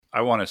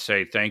I want to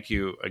say thank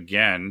you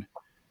again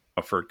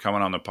for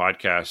coming on the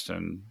podcast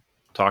and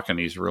talking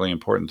these really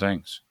important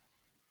things.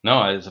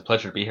 No, it's a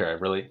pleasure to be here.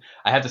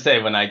 I have to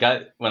say, when I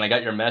got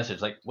your message,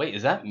 like, wait,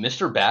 is that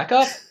Mr.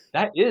 Backup?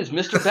 That is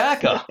Mr.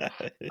 Backup.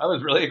 I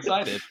was really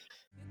excited.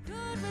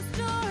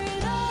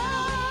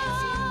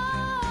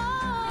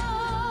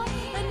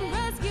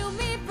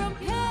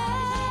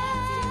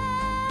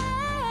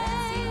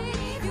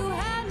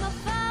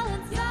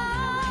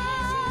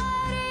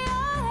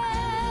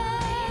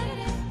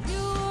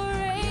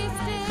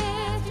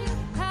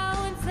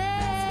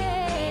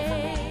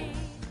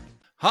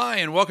 Hi,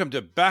 and welcome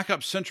to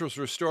Backup Central's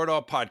Restore It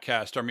All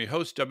podcast. I'm your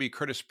host, W.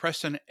 Curtis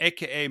Preston,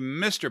 a.k.a.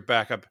 Mr.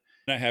 Backup.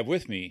 And I have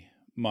with me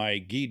my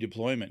GE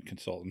deployment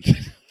consultant,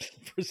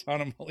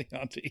 Prasanna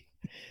Malianti.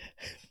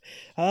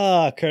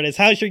 Curtis,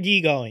 how's your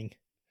GE going?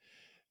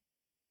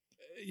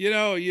 You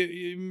know,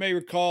 you may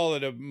recall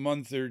that a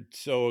month or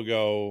so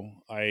ago,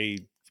 I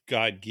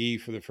got ghee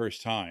for the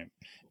first time.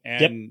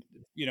 And,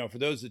 you know, for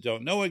those that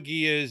don't know what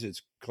ghee is,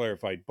 it's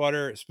clarified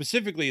butter.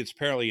 Specifically, it's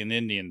apparently an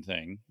Indian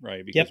thing,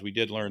 right? Because we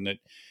did learn that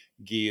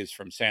ghee is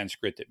from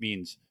Sanskrit that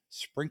means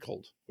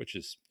sprinkled, which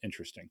is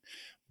interesting.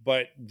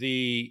 But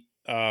the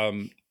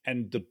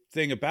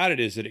thing about it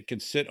is that it can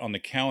sit on the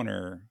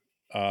counter,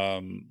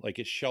 like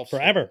it's shelf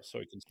forever. So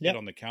it can sit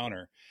on the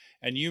counter.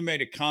 And you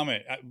made a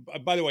comment.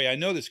 By the way, I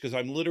know this because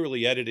I'm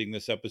literally editing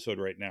this episode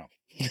right now.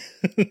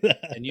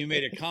 And you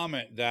made a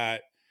comment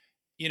that,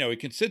 you know,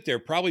 it can sit there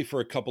probably for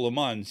a couple of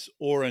months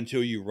or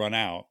until you run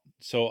out.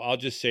 So I'll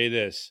just say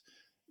this,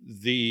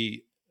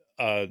 the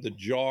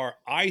jar,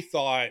 I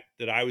thought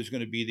that I was going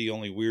to be the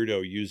only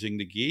weirdo using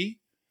the ghee.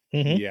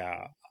 Mm-hmm.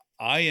 Yeah,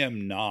 I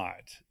am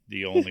not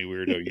the only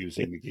weirdo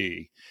using the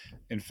ghee.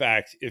 In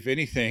fact, if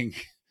anything,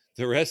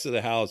 the rest of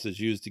the house has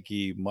used the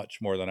ghee much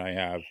more than I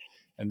have.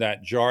 And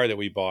that jar that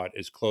we bought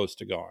is close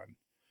to gone.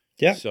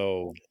 Yeah.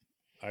 So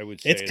I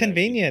would say it's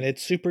convenient.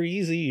 It's super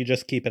easy. You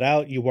just keep it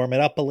out. You warm it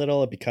up a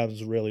little. It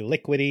becomes really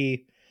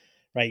liquidy,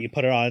 right? You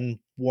put it on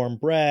warm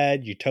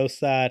bread. You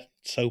toast that.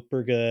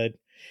 Super good.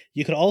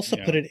 You could also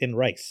put it in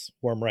rice,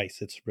 warm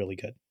rice. It's really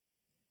good.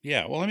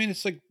 Yeah. Well, I mean,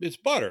 it's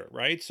butter,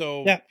 right?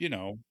 So, you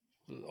know,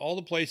 all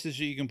the places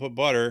you can put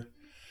butter,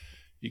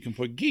 you can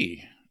put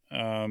ghee.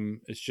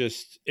 It's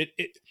just,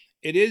 it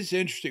is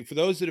interesting for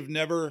those that have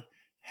never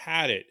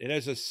had it. It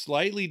has a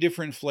slightly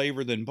different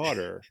flavor than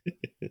butter.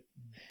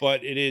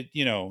 But it is,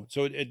 you know,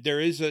 so there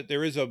is a,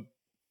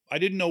 I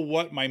didn't know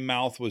what my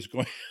mouth was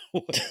going,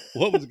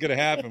 what was going to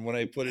happen when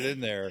I put it in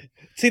there.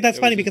 See, that's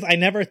funny because I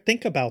never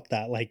think about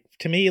that. Like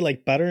to me,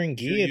 like butter and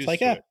ghee, it's like,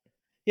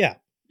 yeah.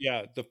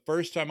 The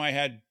first time I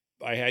had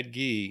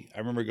ghee, I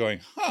remember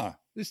going,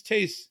 this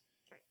tastes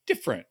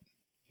different,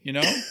 you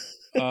know?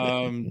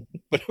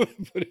 But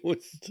it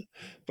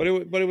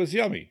was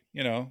yummy,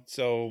 you know?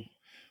 So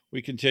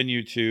we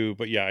continue to,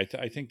 but yeah, I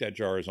think that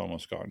jar is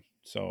almost gone.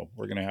 So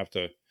we're going to have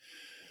to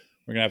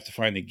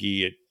find the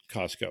ghee at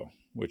Costco,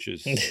 which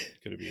is going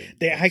to be.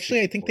 I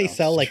think they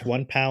sell like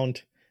 1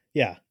 pound.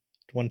 Yeah.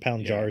 1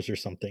 pound jars or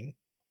something.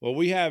 Well,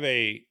 we have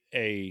a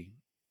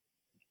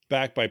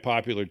back by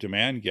popular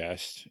demand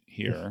guest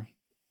here.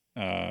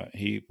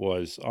 He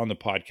was on the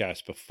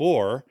podcast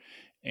before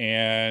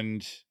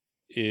and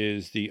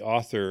is the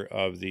author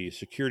of the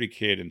Security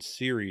Cadence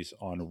series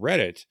on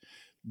Reddit.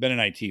 Been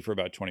in IT for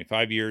about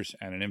 25 years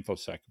and in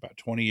InfoSec about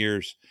 20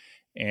 years.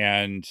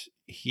 And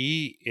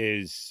he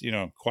is, you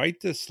know,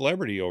 quite the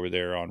celebrity over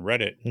there on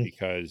Reddit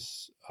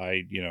because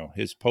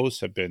his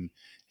posts have been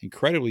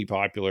incredibly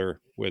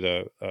popular with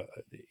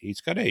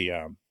he's got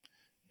what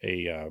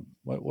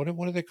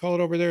do they call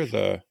it over there?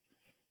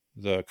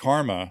 The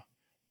karma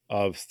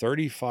of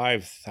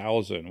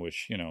 35,000,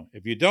 which, you know,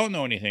 if you don't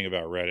know anything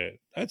about Reddit,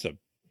 that's a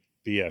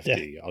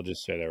BFD. I'll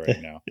just say that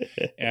right now.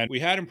 And we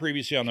had him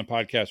previously on the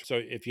podcast. So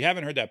if you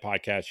haven't heard that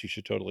podcast, you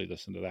should totally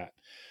listen to that.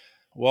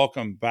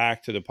 Welcome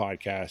back to the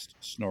podcast,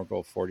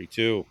 Snorkel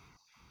 42.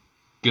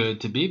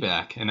 Good to be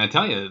back. And I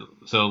tell you,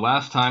 so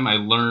last time I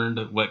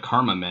learned what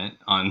karma meant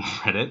on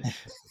Reddit.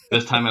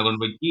 This time I learned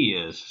what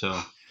ghee is. So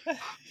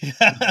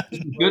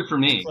good for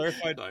me.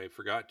 Clarified. I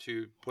forgot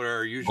to put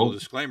our usual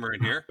disclaimer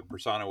in here.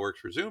 Prasanna works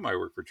for Zoom. I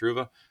work for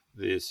Truva.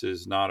 This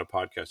is not a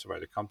podcast of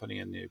either company,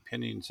 and the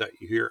opinions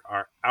that you hear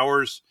are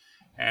ours.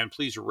 And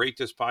please rate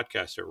this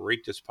podcast at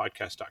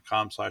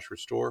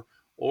ratethispodcast.com/restore.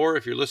 Or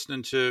if you're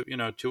listening to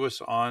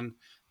us on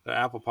the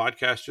Apple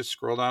Podcast, just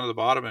scroll down to the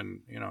bottom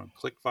and, you know,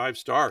 click 5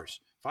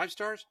 stars. 5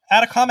 stars?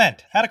 Add a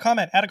comment.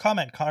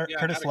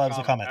 Curtis loves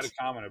the comments. Add a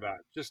comment about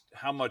just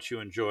how much you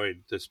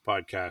enjoyed this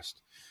podcast.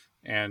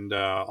 And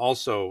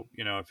also,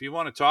 you know, if you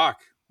want to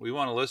talk, we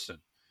want to listen.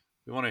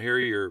 We want to hear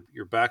your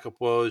backup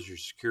woes, your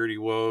security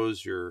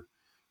woes, your,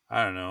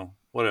 I don't know,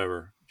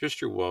 whatever. Just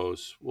your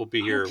woes. We'll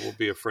be here. We'll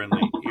be a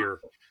friendly ear.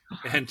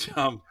 And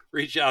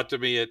reach out to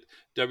me at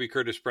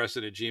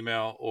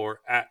wcurtispreston@gmail or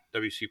at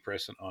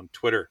WCPreston on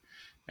Twitter,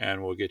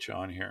 and we'll get you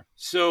on here.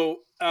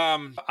 So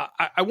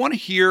I want to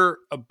hear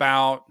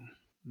about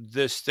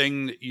this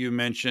thing that you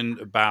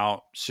mentioned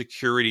about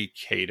security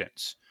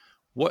cadence.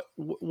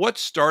 What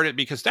started,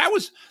 because that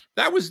was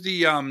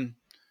the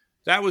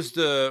That was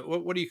the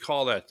what do you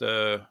call that?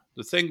 The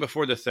thing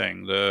before the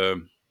thing,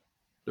 the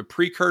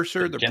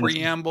precursor, the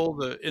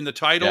preamble, in the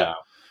title.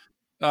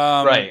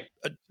 Yeah. Right.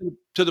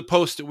 To the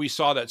post that we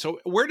saw that. So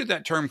where did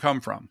that term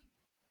come from?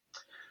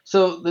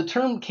 So the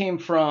term came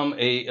from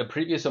a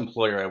previous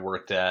employer I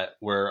worked at,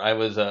 where I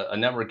was a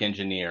network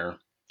engineer.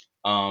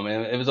 And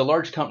it was a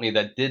large company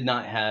that did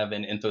not have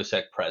an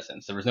InfoSec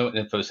presence. There was no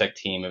InfoSec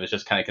team. It was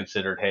just kind of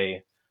considered,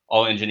 hey,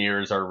 all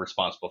engineers are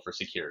responsible for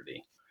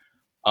security.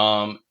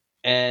 And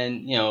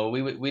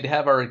we'd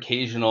have our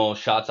occasional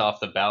shots off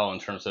the bow in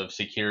terms of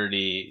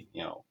security,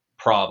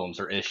 problems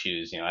or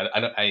issues.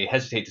 I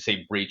hesitate to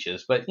say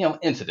breaches, but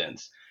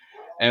incidents.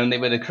 And they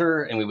would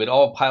occur, and we would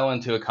all pile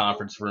into a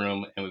conference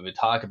room, and we would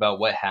talk about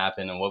what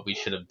happened and what we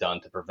should have done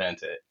to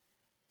prevent it.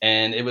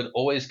 And it would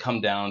always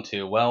come down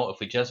to, well, if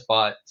we just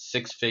bought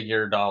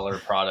 $6-figure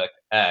product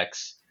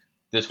X,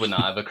 this would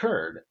not have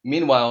occurred.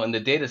 Meanwhile, in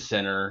the data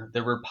center,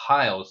 there were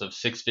piles of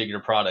 $6-figure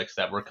products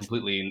that were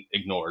completely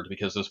ignored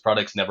because those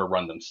products never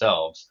run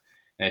themselves.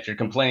 And if you're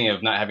complaining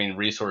of not having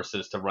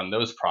resources to run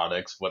those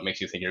products, what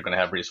makes you think you're going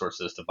to have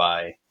resources to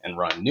buy and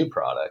run new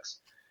products?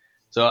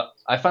 So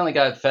I finally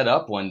got fed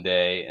up one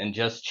day and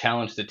just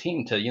challenged the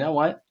team to, you know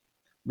what?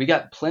 We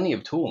got plenty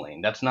of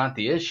tooling. That's not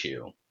the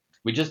issue.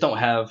 We just don't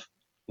have,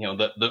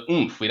 the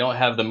oomph. We don't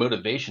have the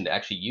motivation to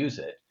actually use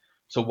it.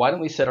 So why don't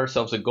we set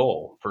ourselves a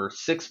goal? For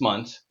 6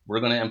 months, we're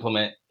going to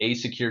implement a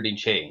security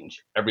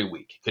change every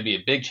week. Could be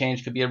a big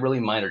change, could be a really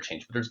minor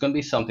change, but there's going to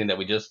be something that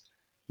we just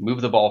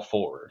move the ball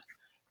forward.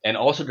 And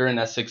also during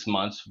that 6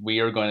 months, we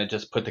are going to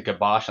just put the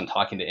kibosh on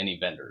talking to any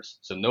vendors.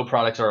 So no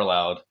products are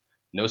allowed.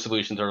 No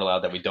solutions are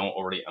allowed that we don't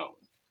already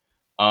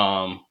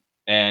own.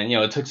 And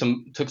it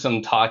took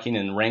some talking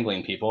and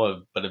wrangling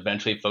people, but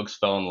eventually folks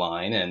fell in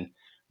line, and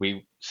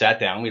we sat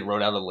down. We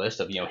wrote out a list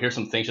of here's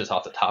some things just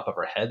off the top of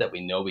our head that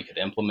we know we could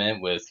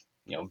implement with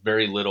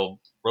very little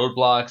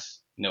roadblocks,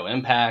 no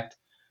impact,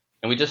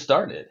 and we just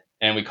started.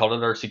 And we called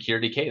it our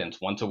security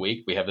cadence. Once a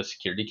week, we have a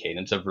security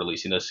cadence of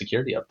releasing a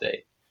security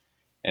update.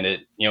 And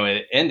it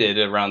ended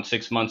around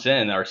 6 months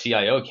in. Our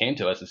CIO came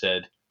to us and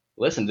said,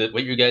 listen,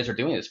 what you guys are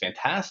doing is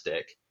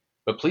fantastic,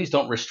 but please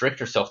don't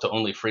restrict yourself to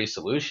only free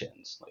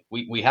solutions. Like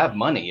we have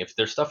money. If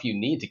there's stuff you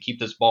need to keep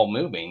this ball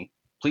moving,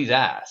 please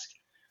ask.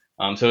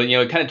 So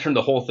it kind of turned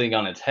the whole thing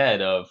on its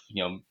head of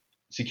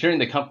securing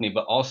the company,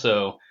 but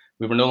also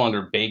we were no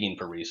longer begging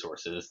for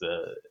resources.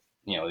 The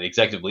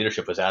executive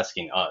leadership was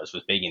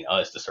begging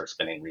us to start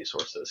spending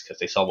resources because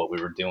they saw what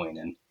we were doing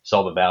and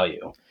saw the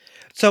value.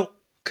 So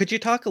could you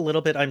talk a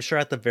little bit, I'm sure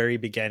at the very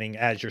beginning,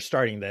 as you're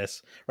starting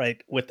this, right,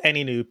 with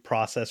any new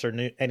process or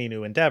any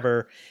new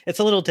endeavor, it's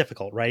a little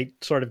difficult, right?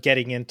 Sort of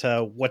getting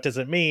into what does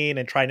it mean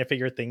and trying to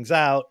figure things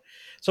out.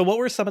 So what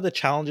were some of the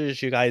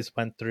challenges you guys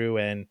went through,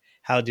 and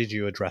how did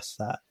you address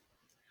that?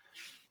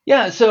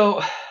 Yeah,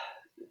 so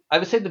I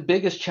would say the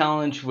biggest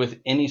challenge with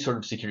any sort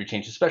of security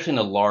change, especially in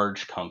a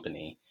large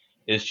company,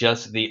 is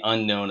just the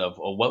unknown of,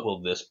 well, what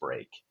will this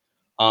break?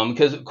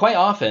 Because quite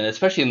often,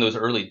 especially in those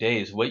early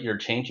days, what you're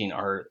changing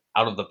are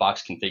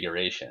out-of-the-box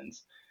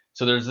configurations.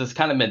 So there's this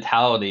kind of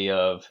mentality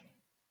of,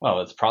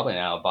 well, it's probably an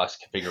out-of-the-box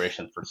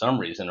configuration for some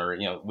reason, or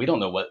we don't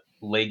know what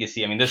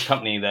legacy. I mean, this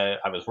company that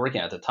I was working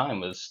at the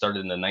time was started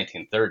in the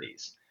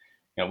 1930s.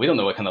 We don't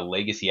know what kind of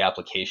legacy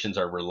applications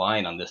are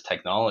relying on this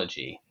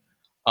technology.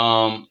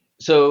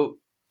 So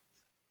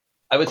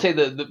I would say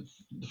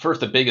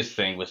the biggest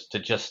thing was to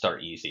just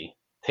start easy.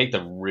 Take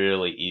the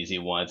really easy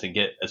ones and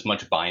get as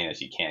much buy-in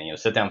as you can.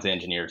 Sit down with the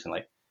engineers and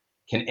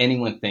can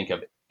anyone think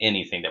of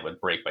anything that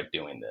would break by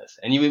doing this?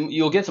 And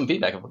you'll get some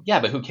feedback of, yeah,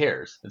 but who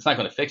cares? It's not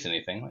going to fix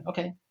anything.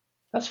 Okay,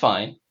 that's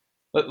fine.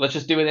 Let's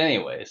just do it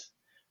anyways.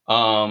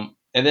 And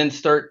then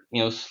start,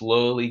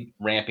 slowly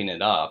ramping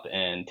it up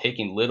and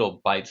taking little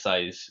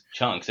bite-sized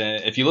chunks.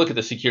 And if you look at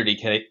the Security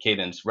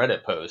Cadence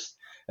Reddit post,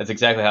 that's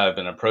exactly how I've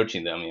been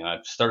approaching them.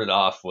 I've started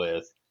off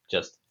with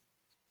just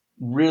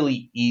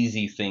really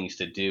easy things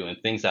to do and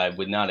things that I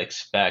would not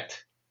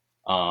expect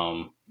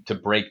to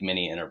break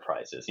many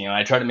enterprises.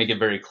 I try to make it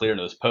very clear in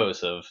those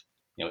posts of,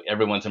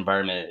 everyone's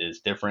environment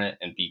is different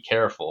and be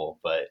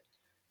careful. But,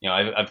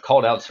 I've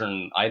called out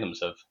certain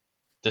items of,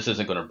 this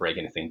isn't going to break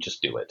anything.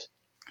 Just do it.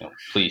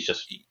 Please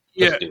just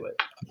do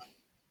it.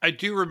 I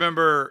do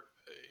remember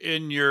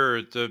in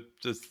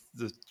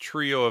the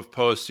trio of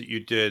posts that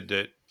you did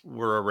that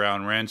were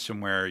around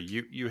ransomware,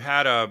 you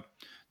had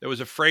there was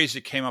a phrase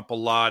that came up a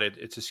lot.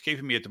 It's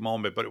escaping me at the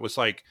moment, but it was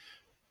like,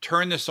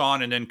 turn this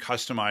on and then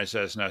customize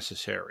as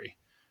necessary,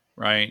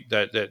 right?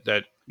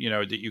 That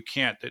you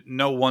can't, that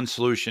no one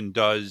solution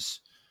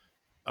does.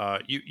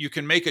 You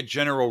can make a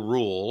general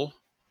rule,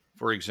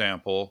 for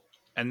example,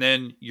 and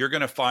then you're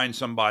going to find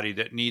somebody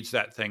that needs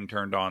that thing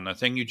turned on, the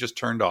thing you just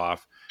turned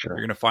off. Sure.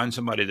 You're going to find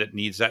somebody that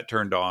needs that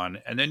turned on,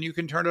 and then you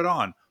can turn it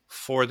on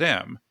for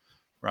them,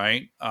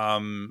 right?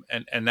 And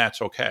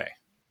that's okay.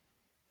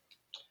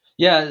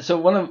 Yeah. So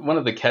one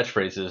of the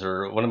catchphrases,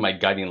 or one of my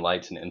guiding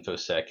lights in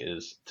InfoSec,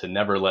 is to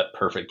never let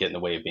perfect get in the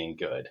way of being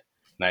good.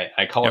 And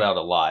I call it out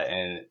a lot.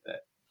 And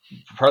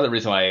part of the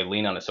reason why I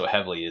lean on it so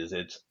heavily is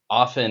it's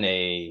often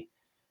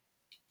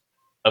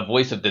a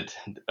voice of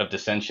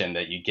dissension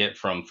that you get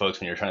from folks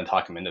when you're trying to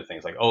talk them into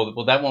things like, oh,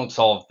 well, that won't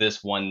solve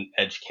this one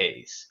edge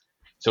case,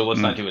 so let's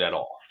not do it at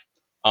all.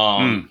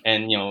 And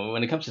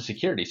when it comes to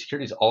security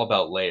is all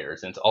about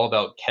layers, and it's all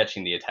about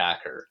catching the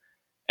attacker.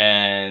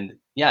 And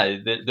yeah,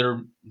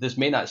 this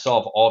may not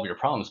solve all of your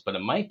problems, but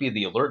it might be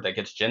the alert that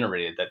gets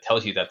generated that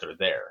tells you that they're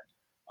there.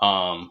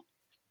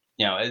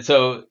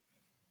 So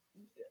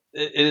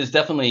it is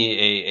definitely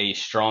a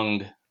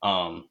strong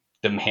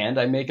demand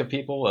I make of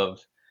people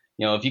of,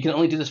 if you can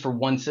only do this for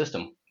one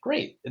system,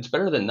 great, it's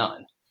better than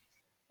none.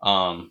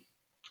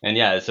 And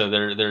yeah, so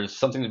there's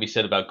something to be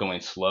said about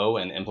going slow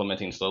and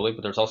implementing slowly,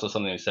 but there's also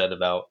something to be said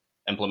about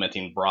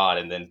implementing broad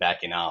and then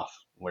backing off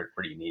where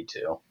you need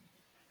to.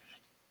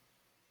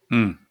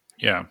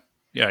 Yeah,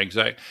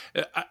 exactly.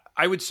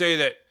 I would say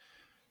that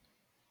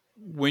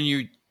when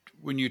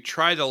you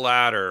try the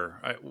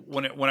latter,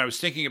 when I was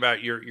thinking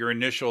about your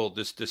initial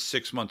this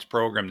 6 months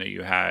program that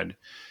you had,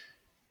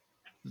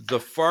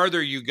 the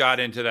farther you got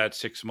into that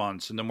 6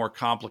 months and the more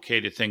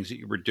complicated things that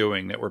you were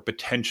doing that were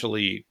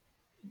potentially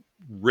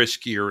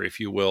riskier, if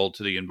you will,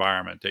 to the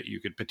environment, that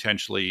you could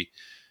potentially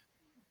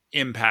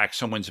impact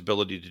someone's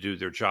ability to do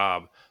their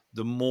job,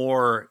 the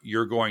more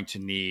you're going to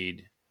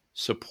need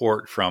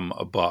support from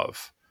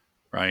above,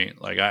 right?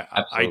 Like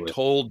I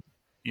told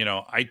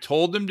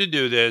them to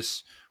do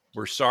this.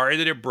 We're sorry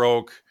that it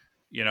broke.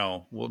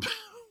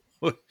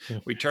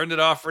 We turned it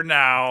off for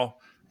now.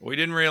 We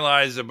didn't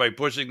realize that by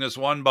pushing this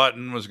one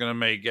button was going to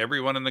make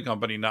everyone in the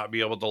company not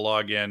be able to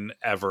log in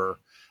ever.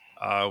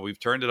 We've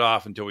turned it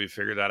off until we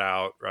figure that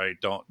out, right?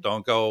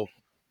 Don't go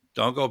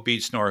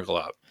beat Snorkel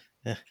up.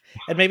 Yeah.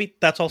 And maybe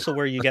that's also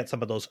where you get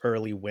some of those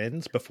early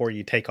wins before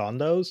you take on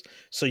those.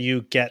 So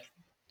you get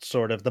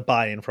sort of the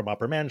buy-in from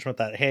upper management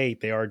that, hey,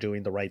 they are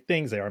doing the right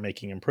things. They are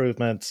making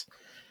improvements.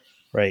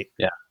 Right.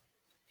 Yeah.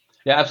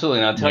 Yeah, absolutely.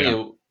 And I'll tell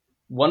you,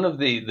 one of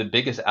the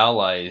biggest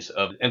allies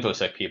of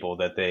InfoSec people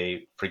that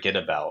they forget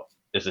about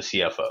is the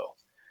CFO.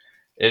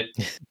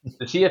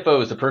 The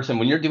CFO is the person,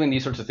 when you're doing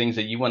these sorts of things,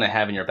 that you want to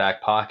have in your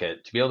back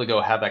pocket to be able to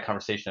go have that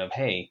conversation of,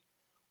 hey,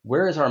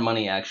 where is our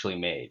money actually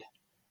made?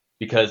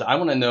 Because I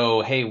want to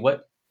know, hey,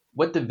 what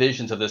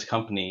divisions of this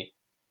company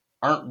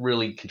aren't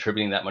really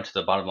contributing that much to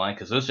the bottom line,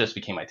 because those just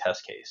became my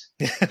test case.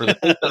 For the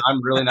things that I'm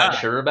really not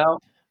sure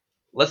about,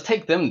 let's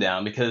take them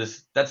down,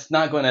 because that's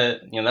not going to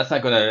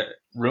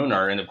ruin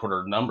our end of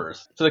quarter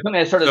numbers. So the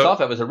company I started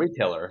off at was a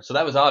retailer, so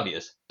that was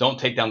obvious. Don't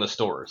take down the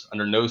stores.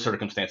 Under no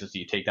circumstances do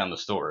you take down the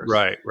stores.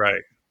 Right.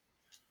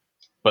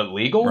 But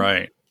legal?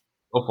 Right.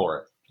 Go for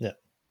it. Yeah.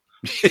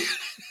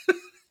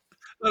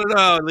 I don't know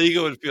how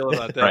legal would feel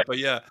about that, right. But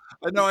yeah,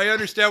 no, I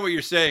understand what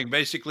you're saying.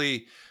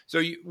 Basically,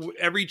 so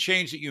every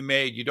change that you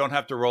made, you don't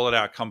have to roll it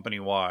out company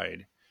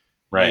wide.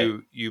 Right.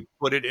 You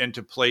put it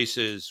into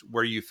places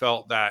where you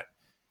felt that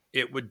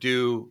it would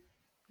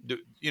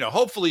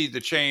hopefully the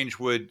change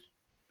would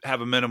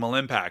have a minimal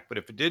impact. But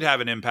if it did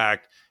have an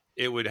impact,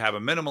 it would have a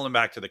minimal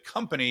impact to the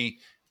company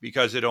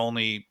because it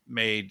only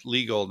made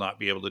legal not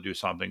be able to do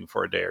something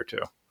for a day or two.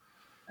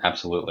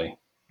 Absolutely.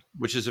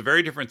 Which is a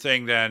very different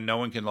thing than no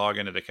one can log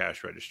into the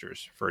cash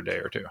registers for a day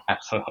or two.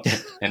 Absolutely.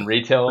 And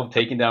retail,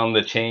 taking down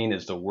the chain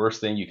is the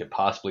worst thing you could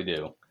possibly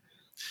do.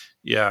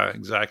 Yeah,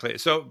 exactly.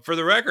 So for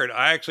the record,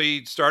 I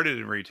actually started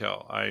in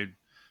retail.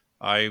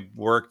 I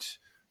worked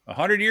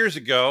 100 years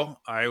ago.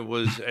 I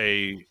was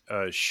a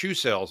shoe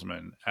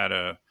salesman at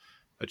a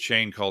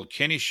chain called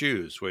Kenny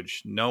Shoes,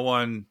 which no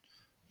one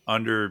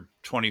under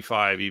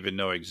 25 even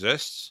know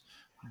exists.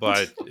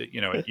 But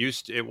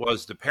it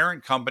was the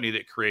parent company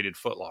that created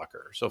Foot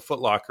Locker. So Foot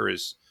Locker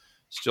is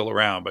still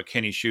around, but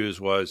Kenny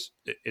Shoes was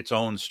its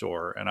own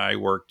store, and I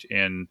worked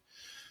in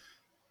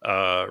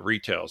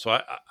retail. So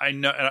I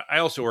know, and I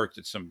also worked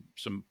at some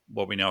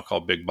what we now call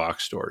big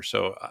box stores.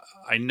 So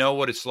I know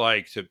what it's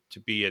like to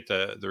be at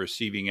the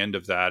receiving end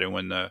of that. And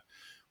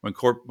when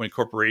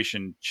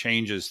corporation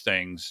changes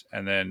things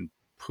and then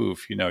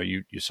poof,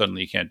 you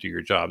suddenly can't do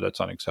your job.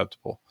 That's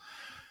unacceptable.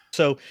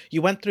 So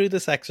you went through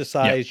this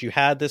exercise, You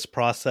had this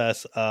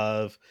process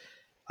of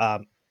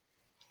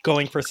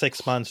going for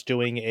 6 months,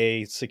 doing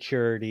a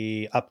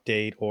security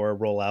update or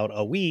rollout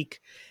a week.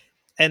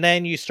 And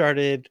then you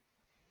started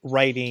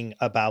writing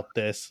about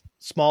this,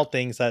 small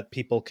things that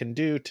people can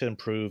do to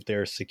improve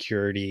their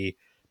security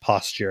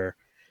posture.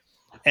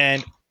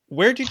 And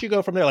where did you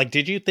go from there? Like,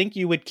 did you think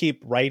you would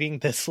keep writing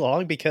this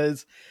long?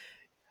 Because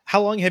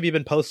how long have you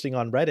been posting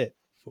on Reddit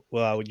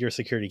with your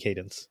security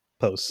cadence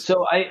posts?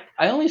 So I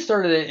only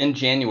started it in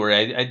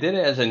January. I did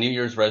it as a New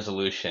Year's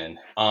resolution.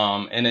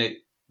 And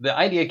the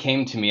idea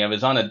came to me. I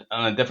was on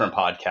a different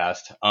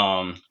podcast,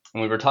 and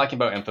we were talking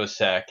about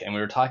InfoSec, and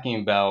we were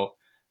talking about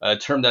a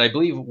term that I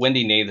believe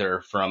Wendy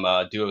Nather from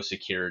Duo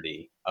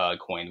Security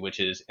coined, which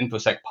is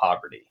InfoSec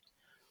poverty.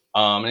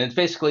 And it's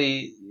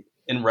basically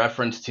in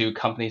reference to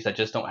companies that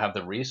just don't have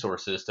the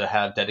resources to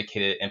have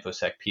dedicated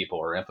InfoSec people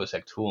or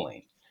InfoSec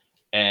tooling.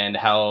 And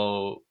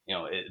how,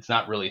 it's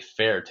not really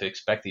fair to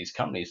expect these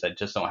companies that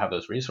just don't have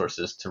those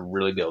resources to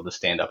really be able to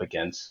stand up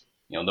against,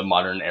 the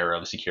modern era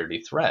of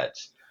security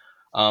threats.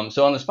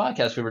 So on this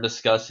podcast, we were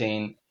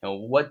discussing,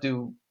 what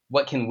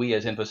can we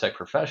as InfoSec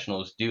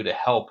professionals do to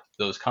help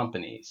those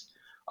companies?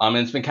 And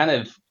it's been kind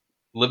of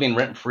living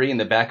rent free in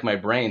the back of my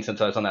brain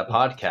since I was on that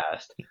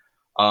podcast.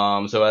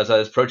 So as I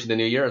was approaching the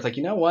new year, I was like,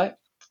 you know what?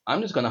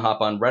 I'm just going to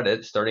hop on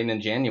Reddit starting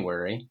in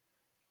January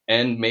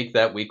and make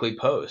that weekly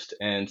post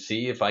and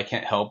see if I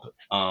can't help,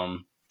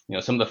 some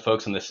of the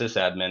folks in the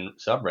sysadmin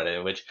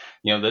subreddit, which,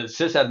 the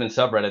sysadmin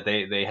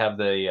subreddit, they have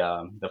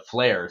the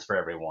flares for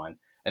everyone.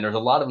 And there's a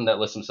lot of them that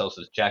list themselves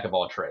as jack of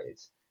all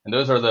trades. And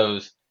those are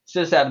those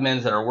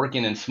sysadmins that are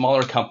working in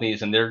smaller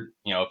companies, and they're,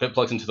 if it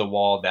plugs into the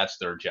wall, that's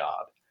their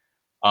job.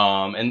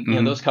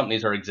 Those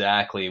companies are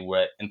exactly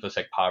what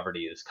InfoSec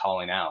poverty is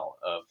calling out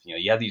of,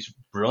 you have these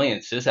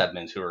brilliant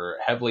sysadmins who are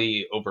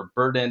heavily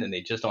overburdened and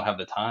they just don't have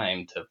the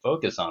time to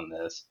focus on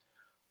this.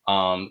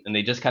 And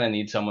they just kind of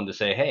need someone to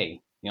say,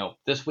 hey,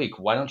 this week,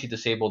 why don't you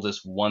disable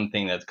this one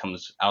thing that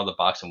comes out of the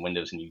box in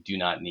Windows and you do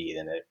not need,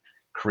 and it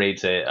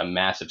creates a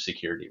massive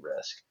security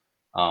risk.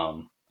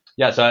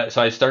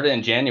 So I started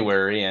in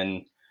January,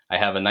 and I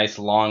have a nice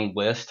long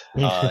list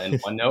in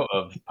OneNote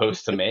of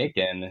posts to make,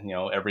 and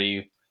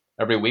every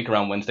week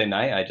around Wednesday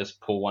night, I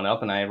just pull one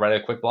up and I write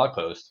a quick blog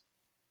post.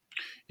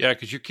 Yeah,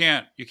 because you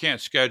can't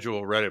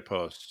schedule Reddit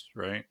posts,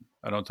 right?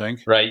 I don't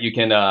think. Right, you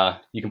can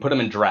put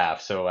them in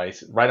draft. So I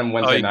write them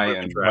Wednesday night,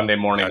 and Monday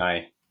morning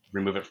I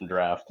remove it from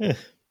draft.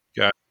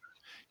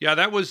 Yeah,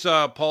 that was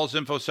Paul's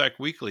InfoSec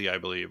Weekly, I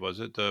believe.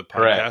 Was it the podcast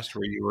Correct.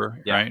 where you were?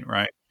 Yeah.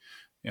 Right.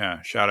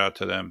 Yeah, shout out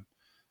to them.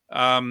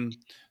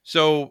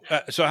 So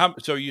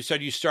you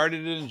said you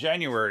started it in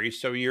January.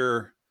 So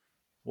you're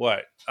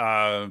what,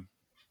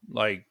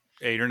 like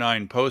 8 or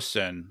 9 posts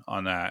in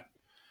on that?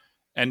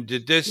 And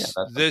did this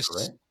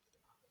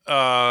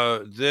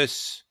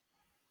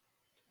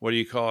what do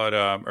you call it?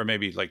 Or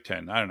maybe like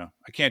 10. I don't know.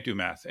 I can't do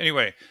math.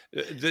 Anyway,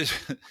 this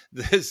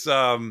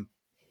the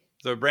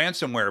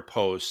ransomware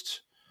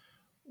post.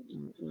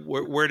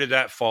 Where did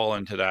that fall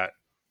into that?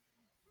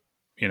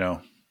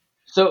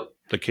 So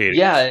the cadence.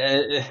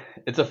 Yeah,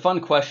 it's a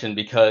fun question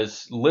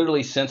because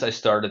literally since I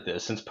started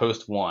this, since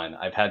post 1,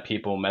 I've had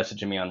people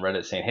messaging me on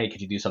Reddit saying, "Hey, could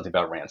you do something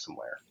about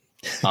ransomware?"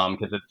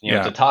 Because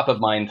it's a top of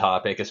mind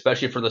topic,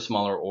 especially for the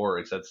smaller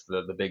orgs. That's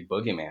the big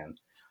boogeyman.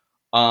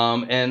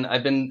 And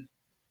I've been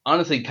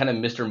honestly kind of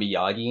Mr.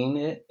 Miyagiing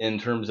it in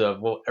terms of,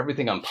 well,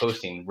 everything I'm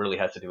posting really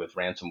has to do with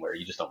ransomware.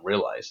 You just don't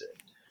realize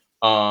it.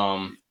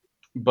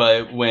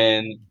 But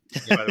when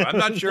I'm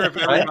not sure if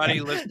everybody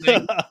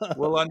listening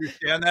will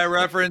understand that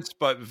reference,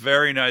 but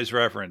very nice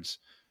reference.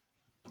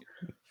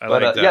 I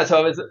like that. Yeah,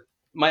 so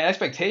my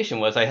expectation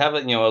was I have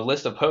a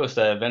list of posts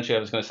that eventually I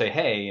was going to say,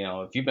 hey,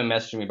 if you've been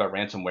messaging me about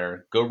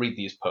ransomware, go read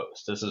these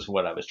posts. This is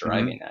what I was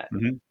driving at.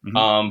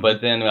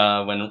 But then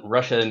when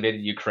Russia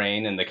invaded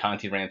Ukraine and the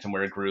Conti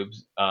ransomware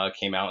groups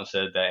came out and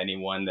said that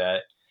anyone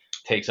that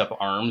takes up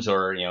arms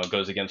or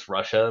goes against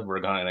Russia, we're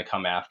going to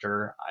come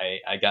after,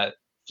 I got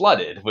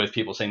flooded with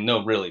people saying,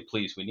 no, really,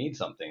 please, we need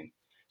something.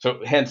 So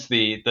hence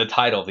the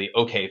title, the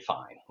okay,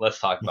 fine, let's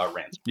talk about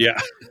ransomware. Yeah.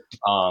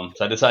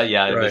 So I decided,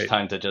 it's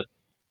time to just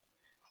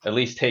at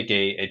least take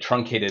a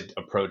truncated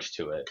approach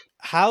to it.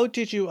 How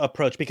did you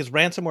approach, because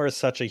ransomware is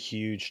such a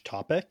huge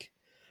topic,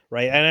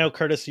 right? I know,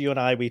 Curtis, you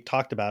and we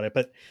talked about it,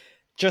 but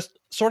just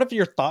sort of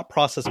your thought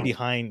process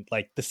behind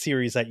like the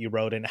series that you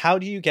wrote, and how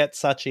do you get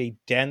such a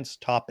dense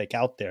topic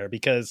out there?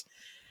 Because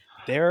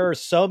there are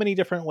so many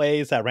different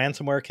ways that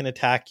ransomware can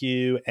attack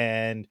you,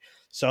 and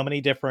so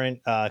many different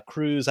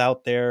crews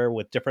out there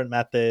with different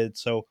methods.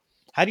 So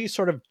how do you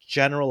sort of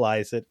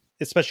generalize it,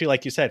 especially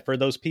like you said, for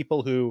those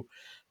people who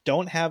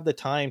don't have the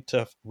time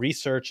to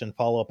research and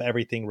follow up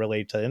everything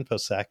related to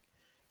InfoSec,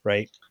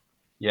 right?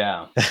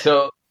 Yeah.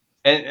 So,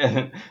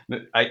 and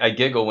I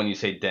giggle when you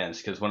say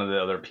dense, because one of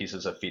the other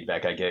pieces of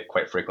feedback I get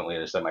quite frequently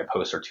is that my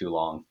posts are too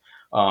long.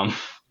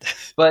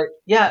 But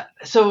yeah,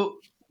 so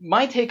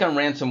my take on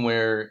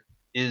ransomware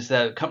is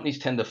that companies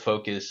tend to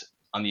focus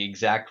on the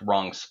exact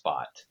wrong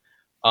spot.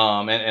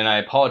 And I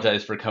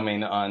apologize for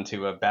coming on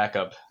to a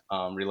backup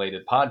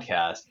related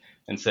podcast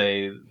and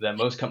say that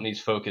most companies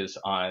focus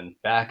on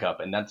backup,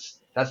 and that's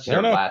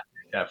their last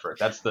effort.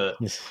 That's the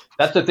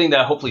thing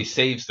that hopefully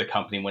saves the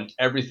company when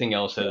everything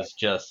else has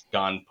just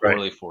gone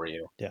poorly for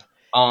you. Yeah.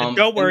 And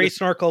don't worry,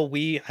 Snorkel,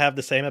 we have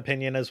the same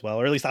opinion as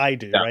well, or at least I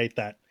do, right?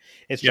 That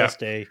it's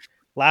just a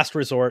last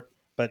resort,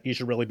 but you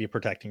should really be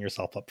protecting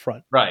yourself up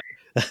front. Right.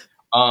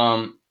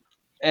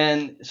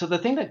 And so the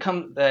thing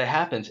that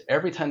happens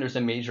every time there's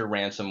a major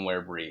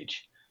ransomware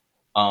breach,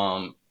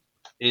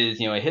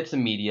 is, it hits the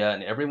media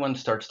and everyone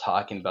starts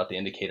talking about the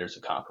indicators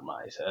of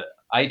compromise.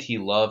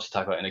 IT loves to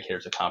talk about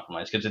indicators of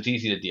compromise because it's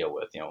easy to deal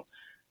with.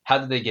 How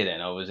did they get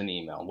in? Oh, it was an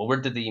email. Well, where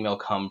did the email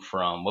come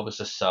from? What was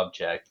the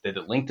subject? Did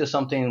it link to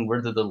something? Where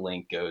did the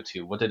link go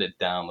to? What did it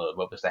download?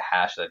 What was the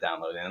hash that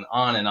downloaded? And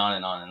on and on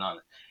and on and on.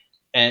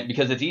 And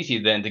because it's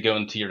easy then to go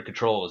into your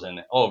controls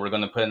and, we're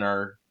going to put in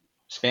our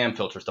spam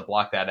filters to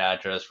block that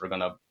address. We're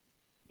going to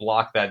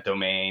block that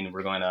domain.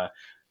 We're going to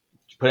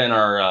put in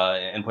our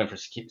endpoint for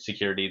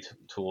security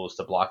tools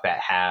to block that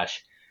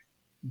hash.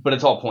 but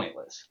it's all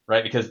pointless,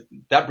 right? Because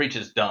that breach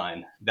is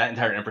done. That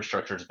entire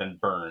infrastructure has been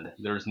burned.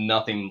 There's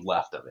nothing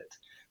left of it.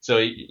 So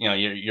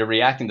you're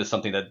reacting to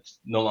something that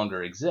no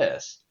longer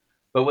exists.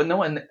 But what no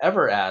one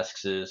ever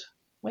asks is,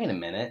 wait a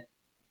minute,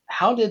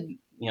 how did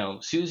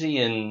Susie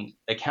in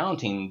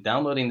accounting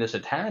downloading this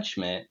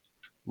attachment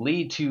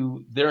lead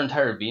to their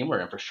entire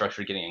VMware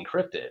infrastructure getting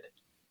encrypted?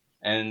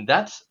 And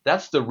that's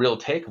the real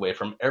takeaway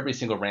from every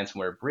single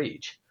ransomware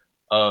breach.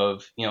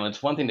 Of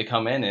it's one thing to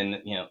come in and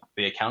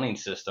the accounting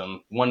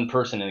system, one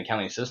person in the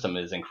accounting system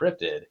is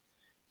encrypted.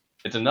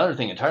 It's another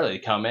thing entirely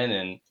to come in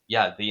and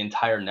the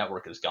entire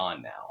network is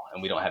gone now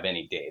and we don't have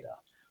any data.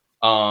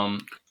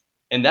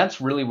 And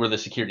that's really where the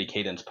security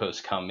cadence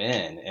posts come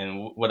in.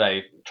 And what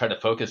I try to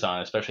focus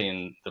on, especially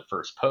in the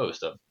first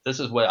post, of this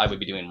is what I would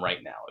be doing right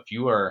now. If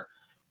you are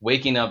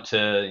waking up to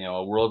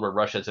a world where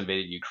Russia has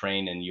invaded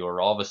Ukraine and you are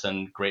all of a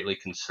sudden greatly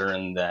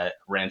concerned that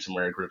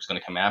ransomware group's going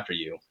to come after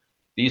you,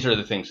 these are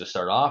the things to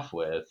start off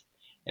with.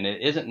 And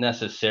it isn't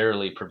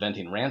necessarily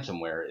preventing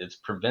ransomware. It's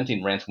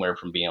preventing ransomware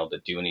from being able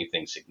to do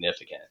anything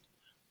significant.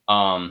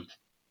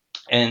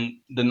 And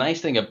the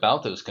nice thing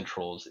about those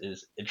controls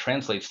is it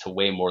translates to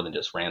way more than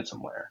just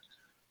ransomware,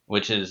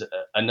 which is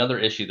another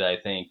issue that I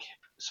think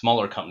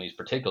smaller companies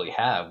particularly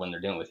have when they're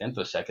dealing with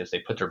InfoSec, is they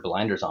put their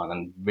blinders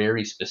on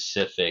very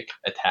specific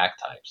attack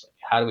types. Like,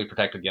 how do we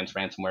protect against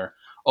ransomware?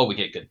 Oh, we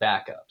get good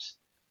backups.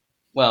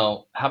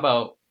 Well, how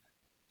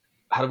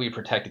do we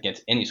protect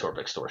against any sort of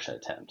extortion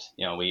attempt?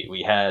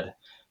 We had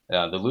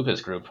the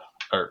Lupus group,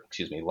 or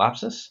excuse me,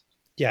 Lapsus.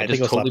 Yeah, I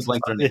just totally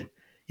blanked their name.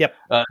 Yep.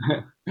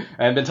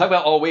 I've been talking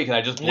about all week, and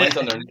I just blanked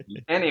on their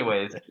name.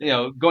 Anyways,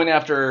 going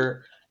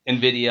after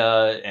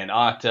NVIDIA and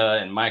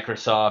Okta and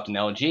Microsoft and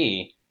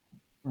LG,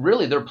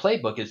 really their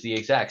playbook is the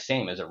exact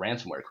same as a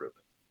ransomware group.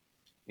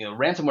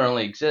 Ransomware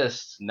only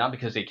exists not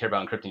because they care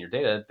about encrypting your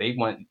data; they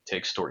want to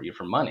extort you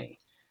for money.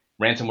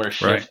 Ransomware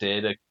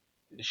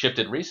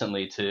shifted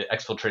recently to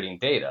exfiltrating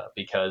data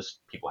because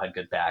people had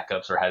good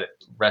backups or had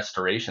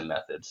restoration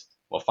methods.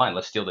 Well, fine,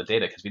 let's steal the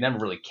data because we never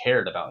really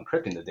cared about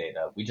encrypting the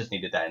data. We just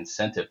needed that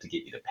incentive to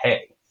get you to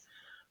pay.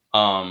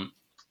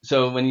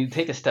 So when you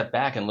take a step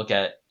back and look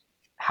at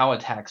how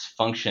attacks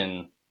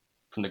function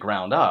from the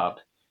ground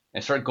up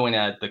and start going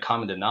at the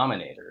common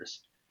denominators,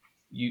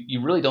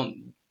 you really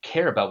don't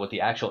care about what the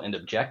actual end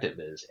objective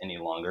is any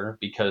longer,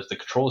 because the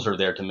controls are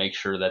there to make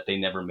sure that they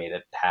never made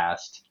it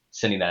past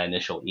sending that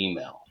initial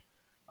email.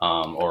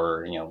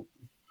 Or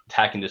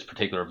attacking this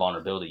particular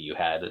vulnerability you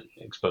had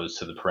exposed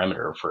to the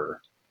perimeter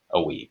for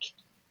a week.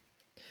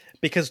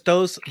 Because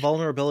those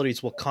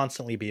vulnerabilities will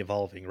constantly be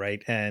evolving,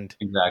 right? And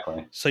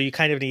exactly. So you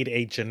kind of need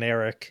a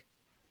generic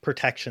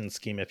protection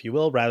scheme, if you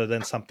will, rather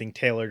than something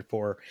tailored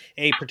for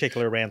a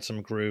particular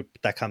ransom group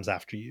that comes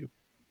after you.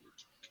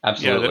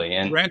 Absolutely.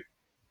 Yeah,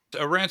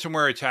 a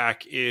ransomware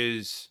attack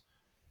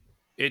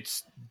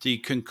it's the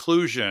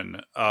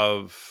conclusion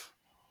of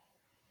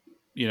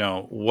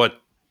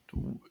what,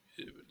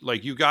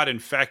 like, you got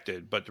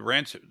infected, but the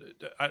ransom,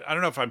 I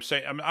don't know if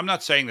I'm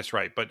not saying this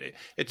right, but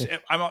it's,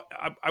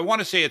 I want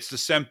to say it's the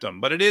symptom,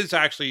 but it is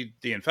actually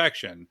the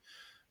infection,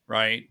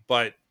 right?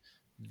 But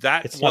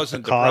that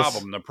wasn't the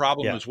problem. The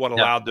problem is what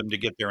allowed them to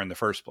get there in the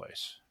first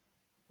place.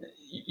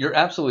 You're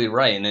absolutely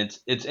right. And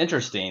it's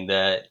interesting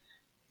that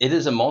it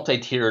is a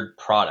multi-tiered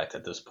product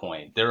at this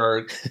point.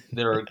 There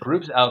are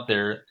groups out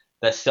there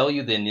that sell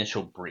you the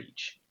initial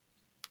breach.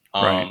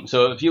 Right.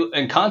 So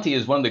and Conti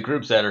is one of the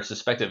groups that are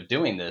suspected of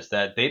doing this,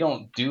 that they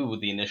don't do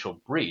the initial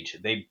breach.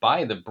 They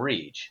buy the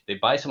breach. They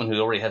buy someone who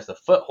already has the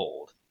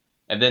foothold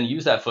and then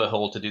use that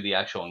foothold to do the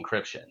actual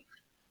encryption.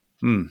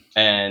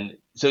 And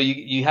so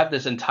you have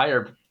this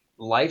entire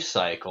life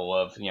cycle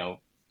of,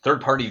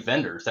 third-party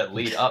vendors that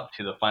lead up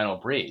to the final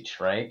breach,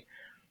 right?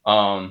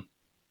 Conti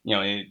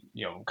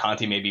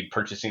may be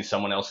purchasing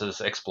someone else's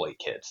exploit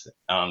kits,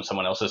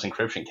 someone else's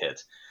encryption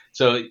kits.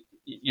 So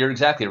you're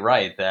exactly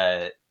right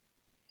that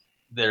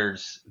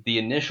there's the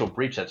initial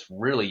breach that's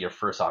really your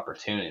first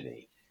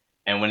opportunity.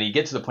 And when you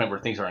get to the point where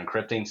things are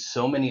encrypting,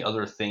 so many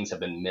other things have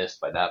been missed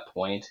by that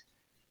point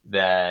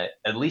that,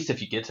 at least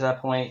if you get to that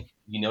point,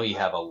 you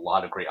have a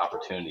lot of great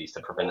opportunities to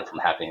prevent it from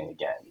happening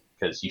again,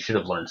 because you should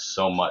have learned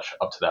so much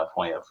up to that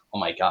point of, oh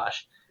my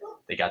gosh,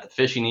 they got the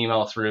phishing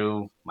email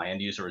through, my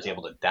end user was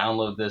able to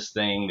download this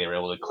thing, they were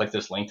able to click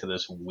this link to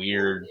this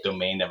weird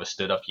domain that was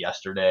stood up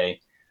yesterday.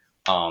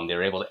 They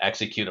were able to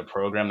execute a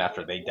program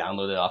after they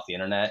downloaded it off the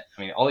internet.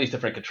 I mean, all these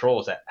different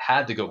controls that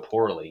had to go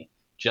poorly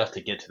just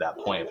to get to that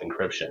point of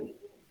encryption.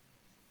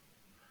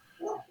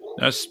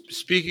 Now,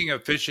 speaking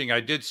of phishing,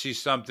 I did see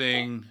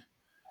something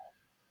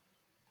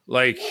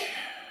like,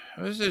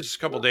 it was just a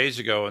couple of days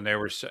ago, and they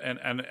were,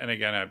 and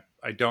again,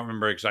 I don't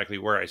remember exactly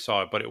where I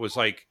saw it, but it was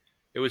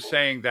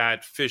saying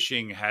that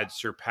phishing had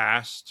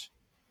surpassed,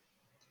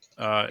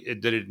 that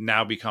it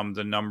now become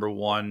the number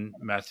one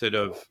method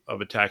of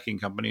attacking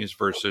companies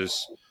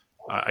versus,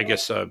 I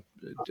guess, a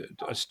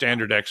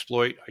standard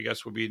exploit, I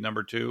guess, would be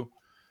number two,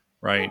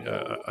 right?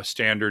 A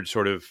standard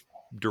sort of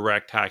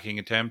direct hacking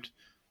attempt.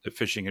 That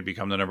phishing had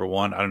become the number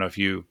one. I don't know if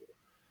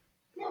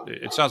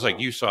it sounds like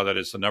you saw that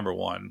as the number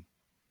one.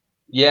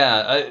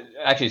 Yeah,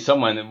 actually,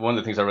 one of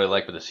the things I really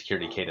like with the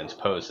security cadence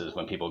post is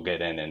when people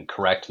get in and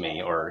correct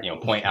me or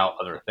point out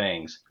other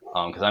things,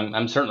 because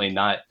I'm certainly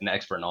not an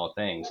expert in all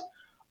things.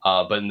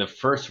 But in the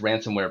first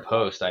ransomware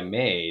post I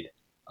made,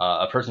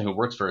 a person who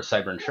works for a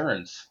cyber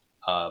insurance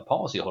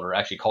policyholder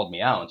actually called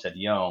me out and said,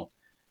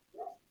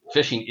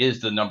 phishing is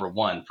the number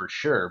one for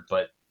sure,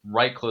 but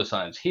right close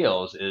on its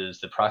heels is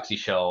the proxy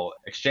shell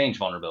exchange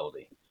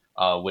vulnerability,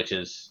 which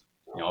is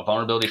a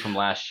vulnerability from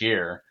last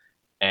year,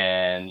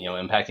 and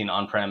impacting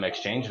on-prem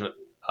exchange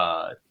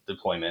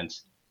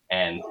deployments,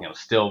 and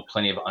still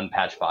plenty of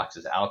unpatched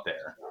boxes out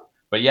there.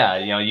 But yeah,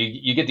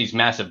 you get these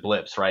massive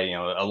blips, right?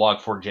 A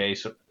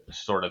log4j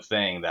sort of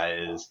thing that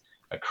is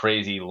a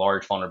crazy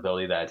large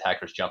vulnerability that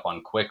attackers jump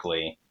on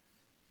quickly,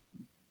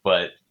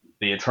 but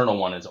the eternal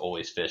one is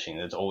always phishing.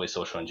 It's always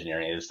social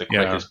engineering. It's the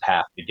quickest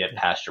path to get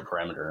past your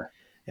perimeter.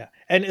 Yeah.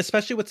 And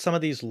especially with some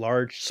of these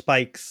large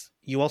spikes,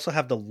 you also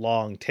have the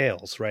long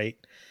tails, right?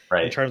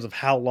 Right. In terms of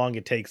how long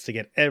it takes to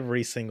get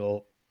every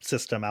single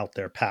system out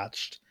there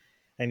patched.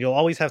 And you'll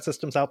always have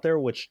systems out there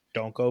which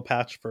don't go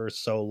patched for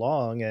so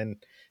long and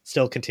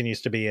still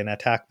continues to be an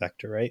attack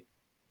vector, right?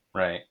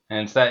 Right.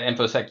 And it's that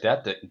InfoSec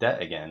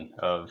debt again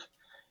of,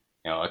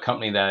 a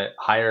company that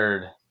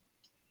hired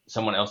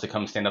someone else to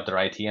come stand up their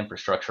IT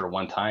infrastructure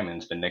one time and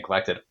it's been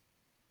neglected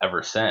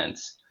ever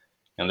since.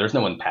 There's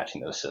no one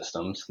patching those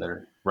systems.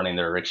 They're running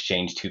their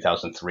Exchange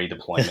 2003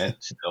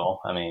 deployment still.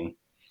 I mean,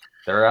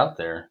 they're out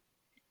there.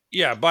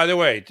 Yeah. By the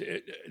way,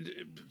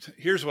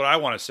 here's what I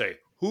want to say.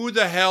 Who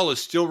the hell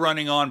is still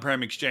running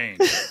on-prem Exchange?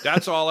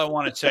 That's all I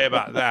want to say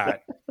about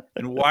that.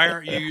 And why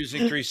aren't you using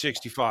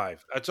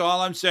 365? That's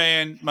all I'm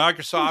saying.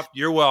 Microsoft,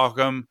 you're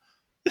welcome.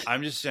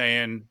 I'm just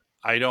saying,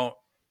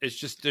 there's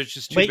just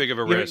too big of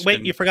a risk.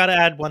 Wait, you forgot to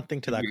add one thing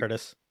to that,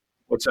 Curtis.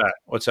 What's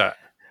that?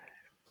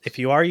 If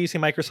you are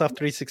using Microsoft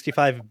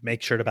 365,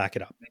 make sure to back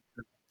it up.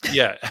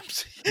 Yeah.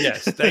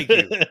 Yes. Thank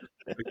you.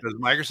 Because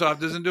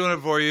Microsoft isn't doing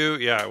it for you.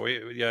 Yeah.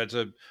 It's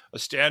a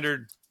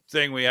standard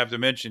thing we have to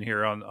mention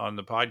here on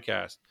the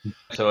podcast.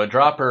 So a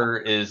dropper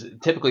is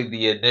typically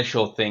the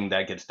initial thing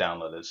that gets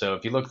downloaded. So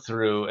if you look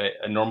through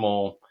a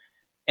normal,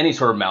 any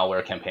sort of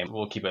malware campaign,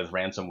 we'll keep it with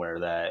ransomware,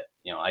 that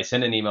I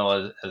send an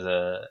email as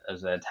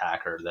an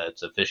attacker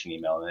that's a phishing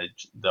email, and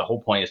the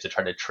whole point is to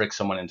try to trick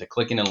someone into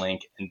clicking a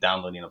link and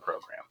downloading a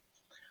program.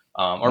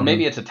 Or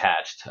maybe it's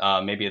attached.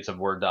 Maybe it's a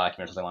Word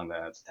document or something like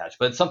that that's attached,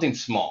 but it's something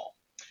small.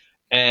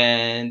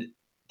 And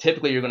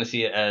typically you're going to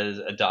see it as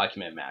a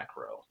document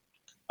macro.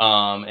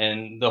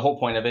 And the whole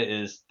point of it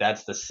is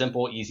that's the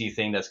simple, easy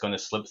thing that's going to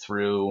slip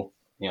through,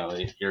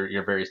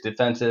 your various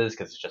defenses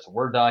because it's just a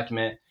Word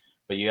document.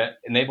 But you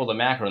enable the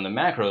macro, and the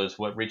macro is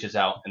what reaches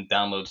out and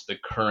downloads the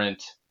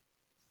current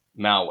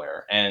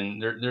malware.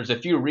 And there's a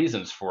few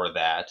reasons for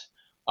that.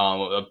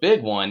 A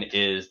big one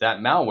is that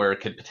malware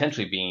could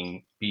potentially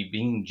be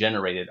being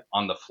generated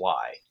on the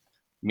fly,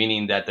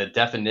 meaning that the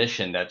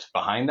definition that's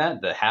behind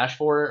that, the hash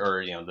for it,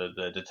 or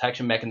the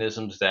detection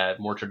mechanisms that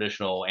more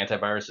traditional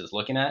antivirus is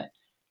looking at,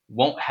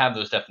 won't have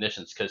those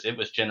definitions because it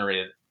was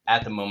generated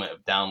at the moment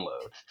of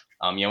download.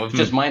 With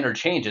just minor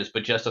changes,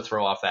 but just to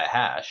throw off that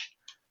hash.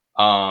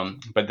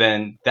 But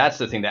then that's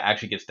the thing that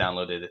actually gets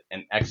downloaded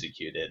and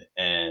executed,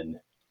 and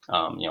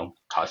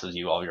causes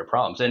you all your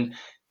problems. And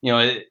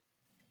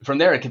from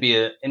there, it could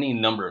be any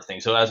number of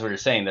things. So as we were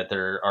saying, that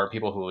there are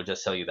people who would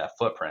just sell you that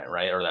footprint,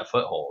 right, or that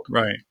foothold.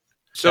 Right.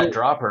 So that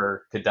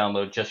dropper could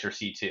download just your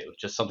C2,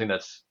 just something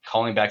that's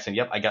calling back saying,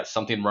 yep, I got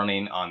something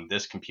running on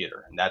this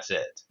computer, and that's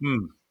it.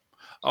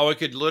 Oh, it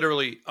could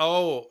literally,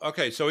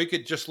 okay. So he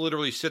could just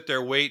literally sit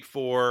there, wait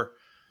for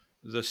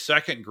the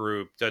second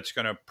group that's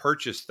going to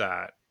purchase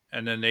that,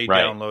 and then they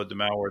download the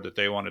malware that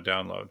they want to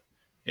download.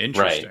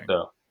 Interesting. Right.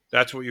 So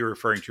that's what you were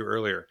referring to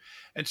earlier.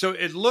 And so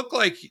it looked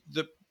like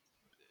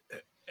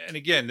and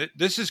again,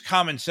 this is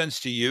common sense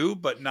to you,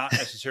 but not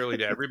necessarily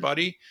to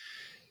everybody.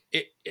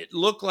 It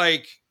looked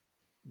like,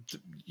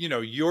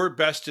 your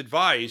best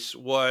advice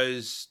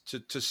was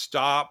to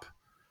stop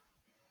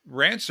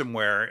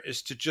ransomware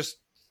is to just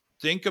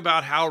think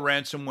about how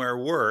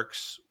ransomware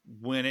works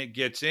when it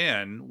gets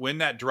in, when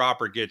that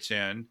dropper gets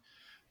in.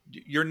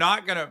 You're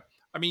not going to,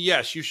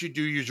 yes, you should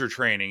do user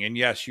training, and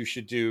yes, you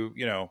should do,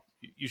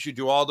 you should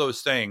do all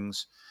those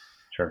things.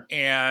 Sure.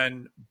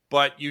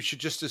 But you should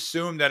just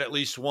assume that at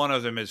least one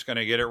of them is going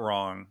to get it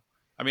wrong.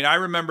 I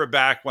remember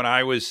back when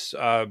I was,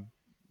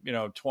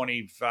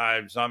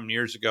 25 something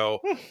years ago,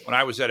 when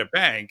I was at a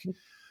bank,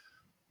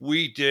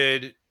 we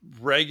did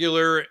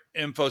regular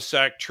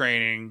InfoSec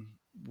training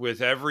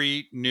with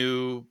every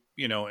new,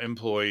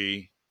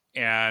 employee.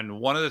 And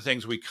one of the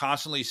things we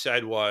constantly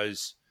said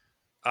was,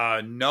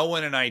 no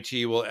one in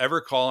IT will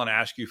ever call and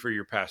ask you for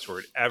your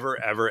password,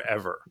 ever, ever,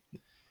 ever.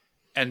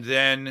 And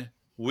then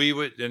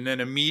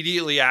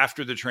immediately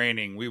after the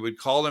training, we would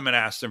call them and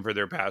ask them for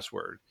their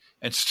password,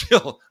 and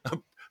still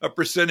a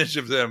percentage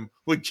of them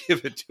would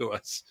give it to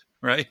us.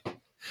 Right.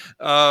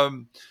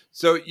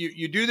 So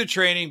you do the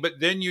training, but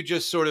then you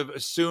just sort of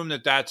assume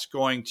that that's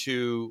going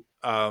to,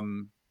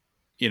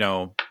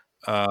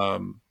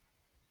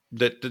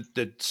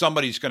 that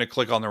somebody's going to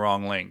click on the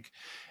wrong link.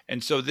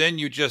 And so then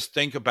you just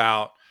think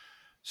about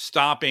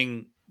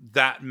stopping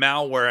that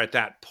malware at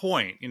that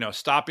point,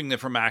 stopping them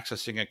from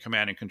accessing a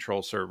command and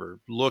control server,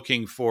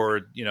 looking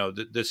for,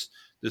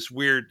 this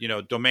weird,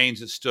 domains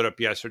that stood up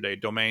yesterday,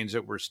 domains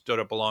that were stood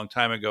up a long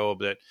time ago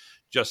that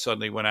just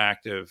suddenly went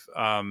active,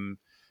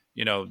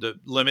 the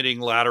limiting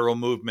lateral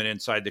movement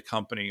inside the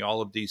company,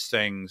 all of these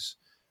things.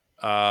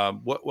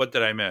 What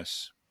did I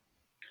miss?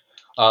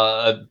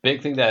 A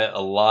big thing that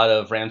a lot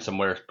of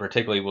ransomware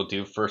particularly will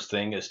do first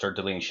thing is start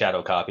deleting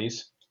shadow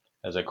copies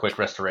as a quick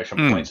restoration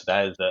point. So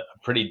that is a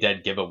pretty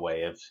dead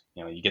giveaway. If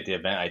you get the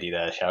event ID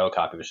that a shadow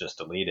copy was just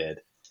deleted.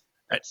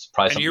 That's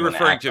probably and you're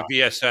referring to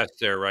VSS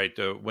there, right?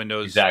 The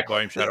Windows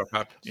volume shadow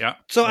copy. Yeah.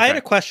 So I had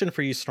a question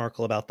for you,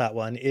 Snorkel, about that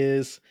one.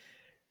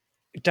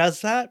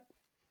 Does that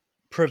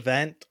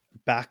prevent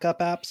backup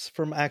apps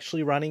from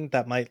actually running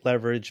that might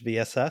leverage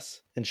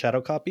VSS and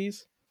shadow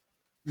copies?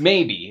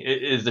 Maybe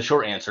is the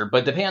short answer,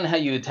 but depending on how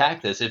you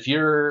attack this, if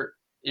your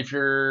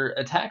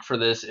attack for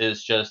this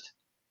is just,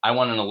 I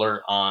want an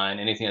alert on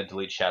anything that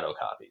deletes shadow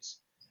copies.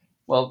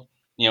 Well,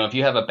 if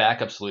you have a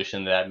backup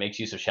solution that makes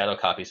use of shadow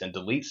copies and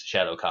deletes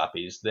shadow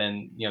copies,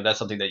 then, that's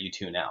something that you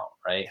tune out,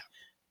 right?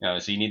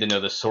 So you need to know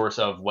the source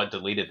of what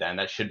deleted that, and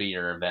that should be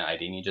your event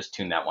ID, and you just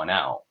tune that one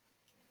out.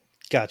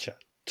 Gotcha.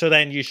 So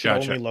then you should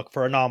only look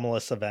for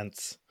anomalous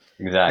events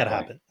that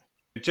happen.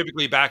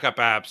 Typically, backup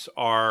apps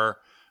are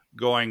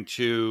going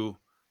to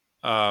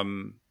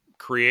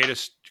create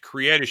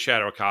a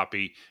shadow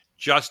copy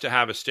just to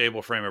have a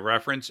stable frame of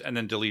reference and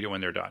then delete it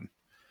when they're done.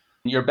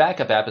 Your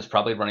backup app is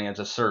probably running as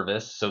a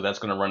service, so that's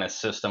going to run a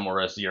system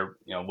or as your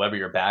whatever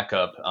your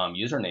backup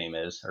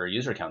username is or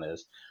user account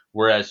is,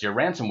 whereas your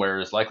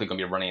ransomware is likely going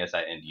to be running as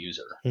that end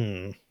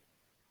user.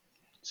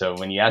 So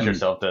when you ask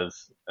yourself,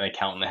 does an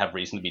accountant have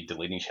reason to be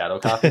deleting shadow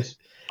copies?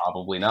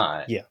 Probably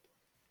not. Yeah.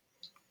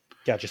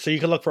 Gotcha. So you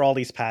can look for all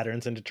these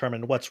patterns and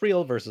determine what's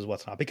real versus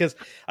what's not. Because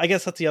I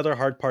guess that's the other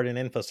hard part in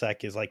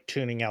InfoSec is like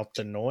tuning out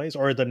the noise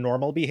or the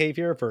normal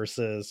behavior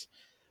versus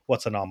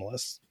what's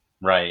anomalous.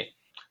 Right.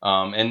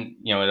 And,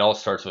 it all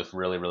starts with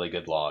really, really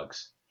good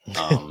logs.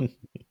 You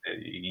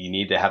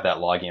need to have that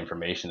logging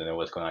information to know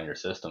what's going on in your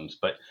systems.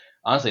 But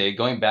honestly,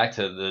 going back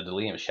to the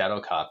deleting of shadow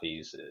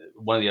copies,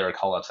 one of the other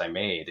call-ups I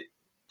made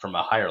from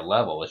a higher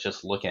level is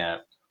just looking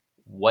at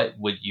what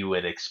you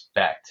would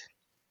expect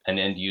an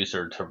end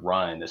user to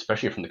run,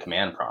 especially from the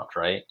command prompt,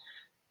 right?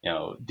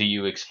 Do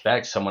you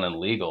expect someone in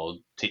legal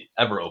to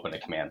ever open a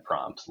command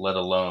prompt, let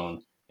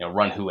alone,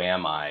 run who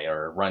am I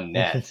or run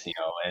net,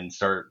 and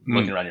start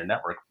looking around your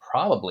network?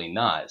 Probably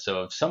not.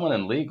 So if someone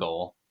in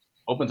legal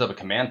opens up a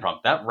command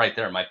prompt, that right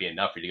there might be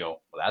enough for you to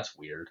go, well, that's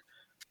weird.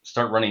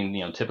 Start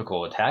running,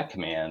 typical attack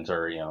commands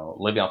or,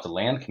 living off the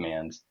land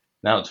commands.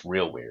 Now it's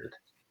real weird.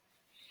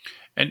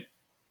 And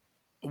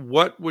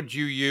what would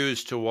you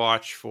use to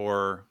watch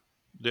for?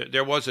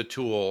 There was a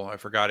tool, I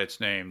forgot its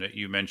name, that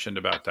you mentioned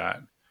about that.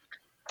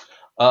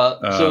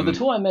 So the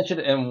tool I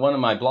mentioned in one of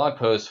my blog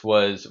posts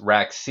was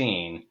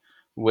Raxine,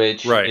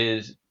 which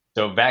is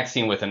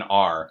vaccine with an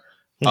R,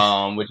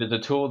 which is a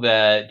tool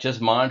that just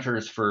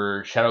monitors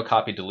for shadow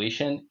copy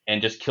deletion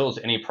and just kills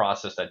any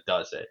process that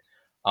does it.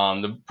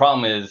 The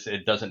problem is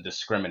it doesn't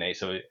discriminate.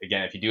 So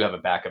again, if you do have a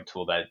backup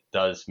tool that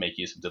does make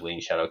use of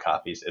deleting shadow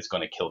copies, it's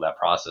going to kill that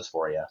process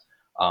for you.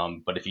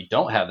 But if you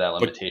don't have that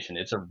limitation,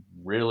 it's a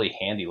really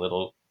handy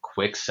little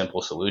quick,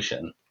 simple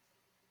solution.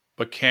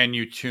 But can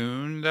you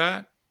tune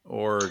that,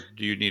 or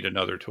do you need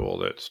another tool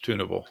that's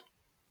tunable?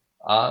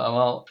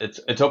 Well,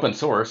 it's open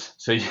source,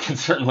 so you can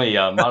certainly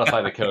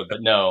modify the code.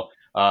 But no,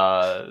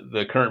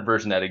 the current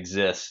version that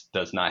exists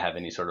does not have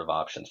any sort of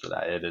options for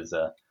that. It is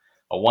a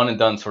one and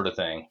done sort of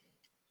thing.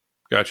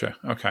 Gotcha.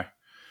 Okay.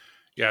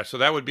 Yeah. So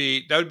that would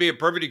be a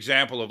perfect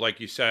example of,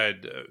 like you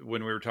said,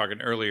 when we were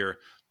talking earlier,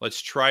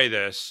 let's try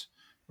this.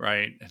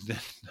 Right. And then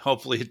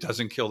hopefully it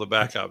doesn't kill the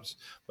backups.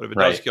 But if it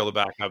does kill the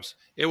backups,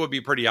 it would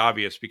be pretty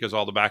obvious because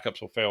all the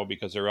backups will fail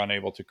because they're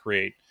unable to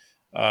create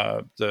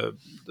the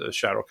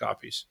shadow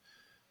copies.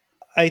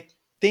 I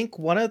think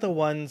one of the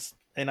ones,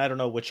 and I don't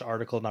know which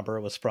article number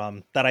it was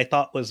from, that I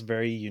thought was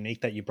very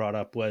unique that you brought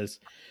up was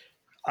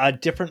a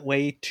different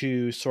way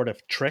to sort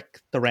of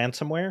trick the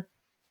ransomware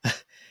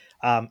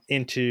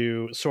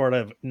into sort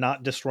of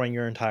not destroying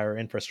your entire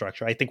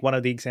infrastructure. I think one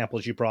of the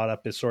examples you brought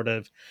up is sort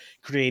of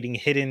creating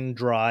hidden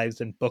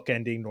drives and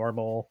bookending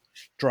normal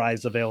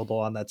drives available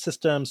on that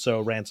system,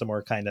 so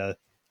ransomware kind of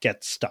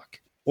gets stuck,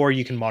 or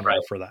you can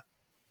monitor for that.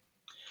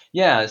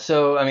 Yeah,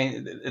 so I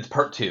mean, it's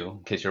part 2,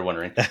 in case you're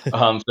wondering.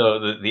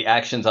 So the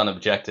actions on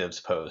objectives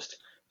post.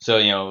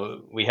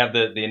 So we have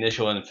the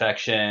initial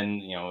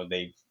infection.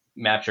 They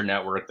mapped your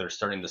network. They're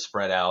starting to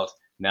spread out.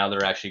 Now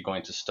they're actually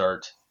going to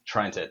start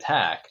trying to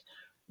attack.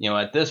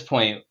 At this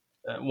point,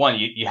 one,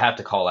 you have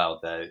to call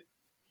out that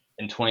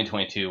in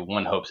 2022,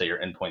 one hopes that your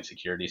endpoint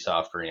security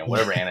software,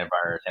 whatever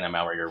antivirus and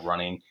malware you're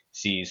running,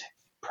 sees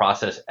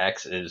process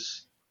X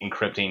is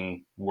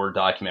encrypting Word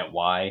document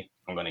Y.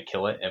 I'm going to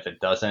kill it. If it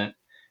doesn't,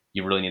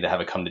 you really need to have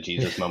a come to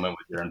Jesus moment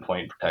with your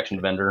endpoint protection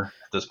vendor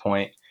at this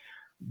point.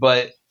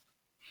 But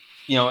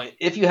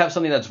if you have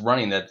something that's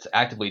running that's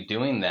actively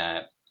doing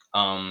that,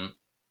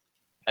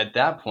 at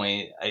that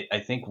point, I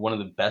think one of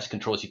the best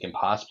controls you can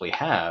possibly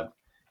have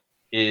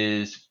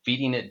is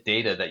feeding it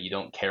data that you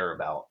don't care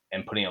about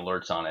and putting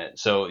alerts on it.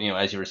 So,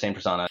 as you were saying,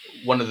 Prasanna,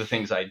 one of the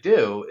things I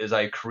do is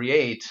I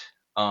create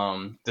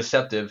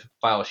deceptive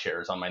file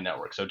shares on my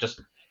network. So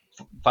just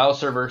file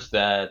servers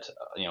that,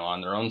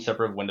 on their own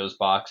separate Windows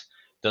box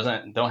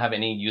don't have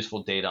any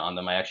useful data on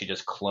them. I actually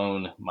just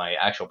clone my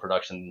actual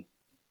production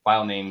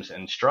file names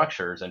and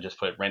structures and just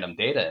put random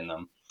data in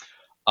them.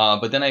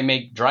 But then I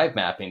make drive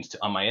mappings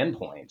on my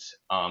endpoints,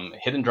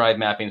 hidden drive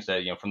mappings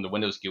that, from the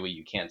Windows GUI,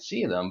 you can't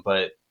see them,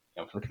 but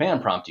from the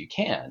command prompt, you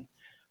can.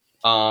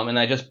 And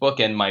I just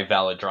bookend my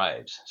valid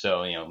drives.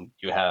 So,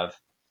 you have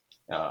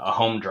a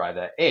home drive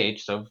at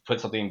H, so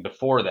put something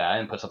before that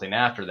and put something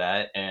after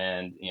that.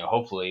 And,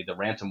 hopefully the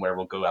ransomware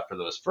will go after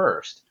those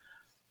first.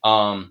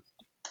 And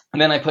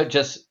then I put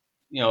just,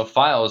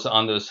 files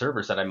on those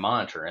servers that I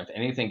monitor. If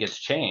anything gets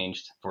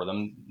changed for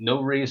them,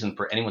 no reason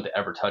for anyone to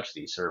ever touch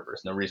these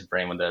servers, no reason for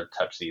anyone to ever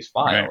touch these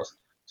files. Right.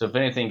 So if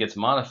anything gets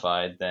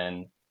modified,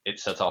 then it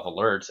sets off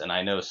alerts and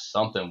I know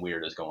something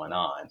weird is going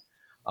on.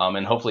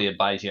 And hopefully it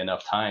buys you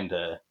enough time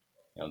to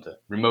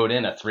remote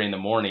in at 3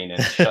 a.m.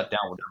 and shut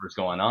down whatever's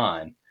going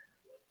on.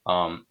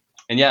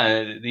 And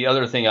yeah, the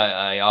other thing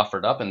I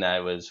offered up in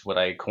that was what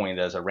I coined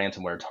as a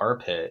ransomware tar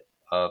pit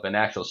of an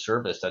actual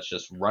service that's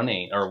just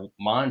running or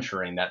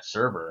monitoring that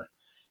server.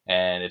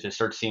 And if it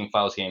starts seeing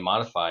files getting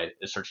modified,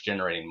 it starts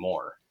generating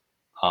more.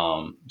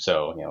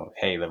 So,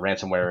 hey, the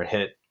ransomware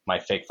hit my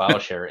fake file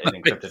share, it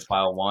encrypted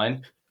file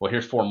 1. Well,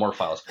 here's 4 more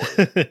files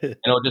for you. And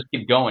it'll just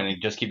keep going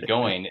and just keep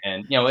going.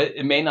 And,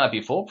 it may not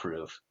be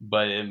foolproof,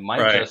 but it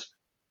might just,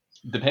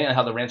 depending on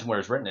how the ransomware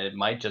is written, it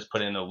might just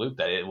put in a loop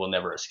that it will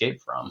never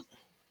escape from.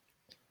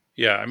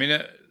 Yeah. I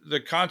mean, the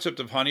concept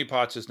of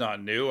honeypots is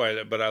not new,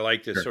 but I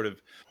like this sort of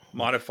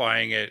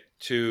modifying it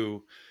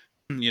to,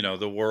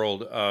 the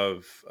world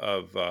of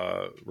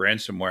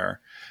ransomware.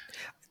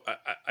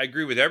 I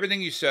agree with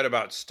everything you said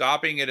about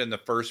stopping it in the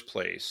first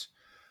place.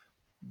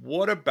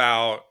 What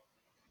about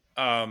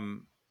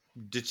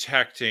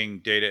detecting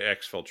data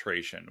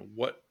exfiltration?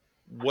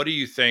 What do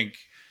you think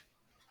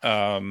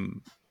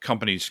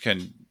companies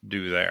can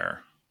do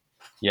there?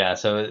 Yeah,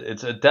 so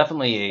it's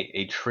definitely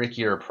a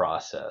trickier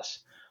process,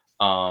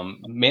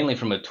 mainly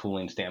from a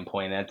tooling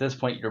standpoint. At this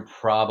point, you're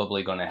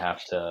probably going to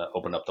have to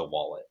open up the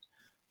wallet.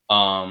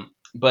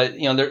 But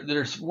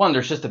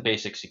there's just the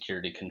basic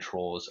security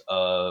controls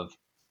of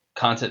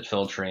content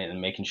filtering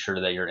and making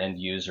sure that your end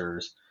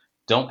users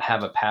don't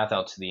have a path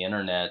out to the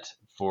internet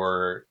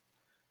for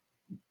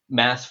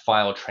mass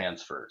file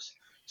transfers.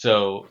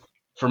 So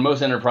for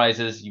most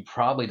enterprises, you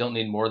probably don't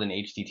need more than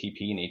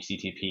HTTP and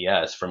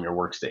HTTPS from your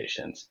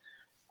workstations.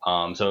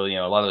 So,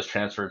 a lot of those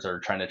transfers are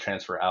trying to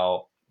transfer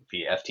out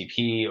via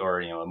FTP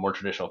or, a more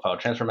traditional file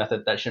transfer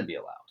method that shouldn't be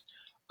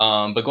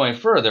allowed. But going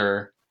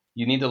further,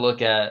 you need to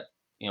look at,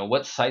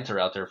 what sites are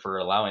out there for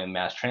allowing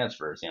mass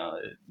transfers.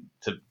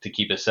 To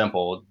keep it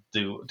simple,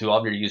 do all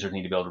of your users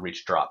need to be able to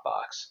reach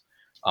Dropbox,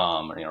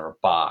 or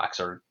Box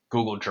or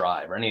Google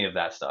Drive or any of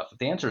that stuff? If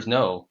the answer is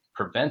no,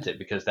 prevent it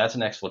because that's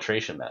an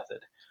exfiltration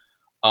method.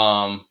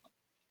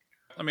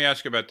 Let me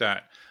ask you about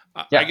that.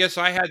 I guess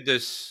I had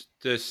this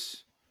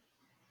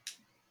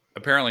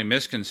apparently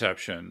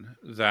misconception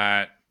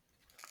that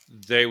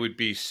they would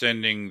be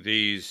sending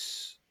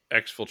these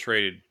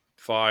exfiltrated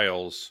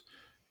files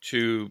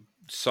to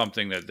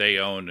something that they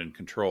owned and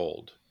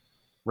controlled.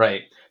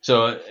 Right.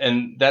 So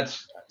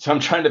I'm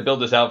trying to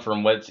build this out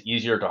from what's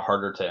easier to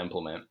harder to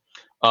implement.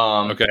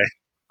 Okay.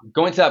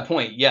 Going to that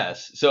point,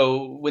 yes.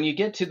 So when you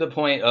get to the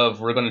point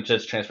of we're going to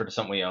just transfer to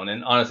something we own,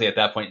 and honestly, at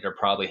that point, you're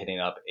probably hitting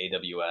up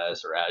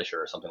AWS or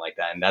Azure or something like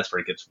that, and that's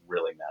where it gets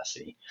really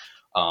messy.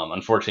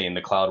 Unfortunately, in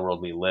the cloud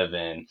world we live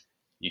in,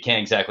 you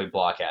can't exactly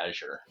block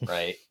Azure,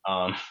 right?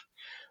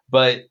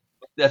 But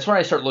that's where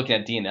I start looking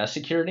at DNS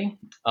security.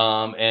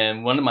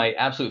 And one of my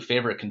absolute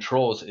favorite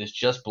controls is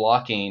just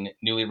blocking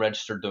newly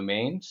registered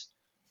domains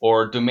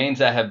or domains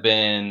that have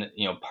been,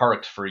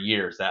 parked for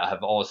years that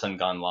have all of a sudden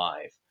gone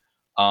live.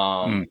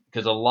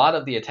 Because a lot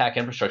of the attack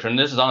infrastructure, and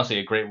this is honestly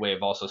a great way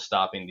of also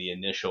stopping the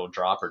initial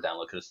drop or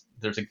download, because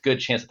there's a good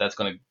chance that that's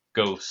going to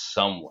go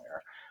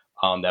somewhere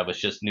that was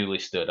just newly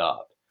stood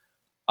up.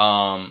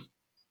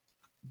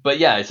 But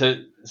yeah, so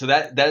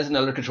that is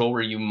another control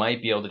where you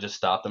might be able to just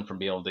stop them from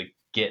being able to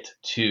get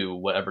to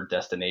whatever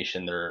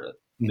destination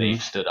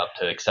they've stood up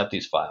to accept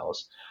these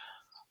files.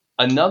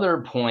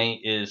 Another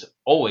point is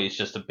always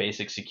just a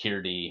basic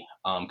security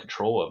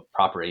control of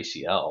proper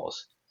ACLs.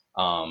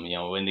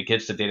 When it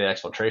gets to data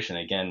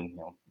exfiltration, again,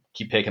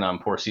 keep picking on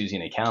poor Susie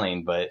in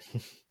accounting, but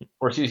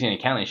poor Susie in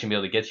accounting shouldn't be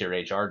able to get to your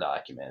HR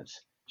documents.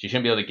 She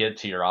shouldn't be able to get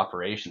to your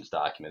operations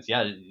documents.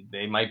 Yeah,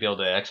 they might be able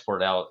to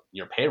export out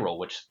your payroll,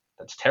 which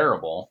that's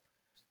terrible.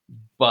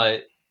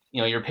 But,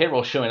 your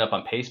payroll showing up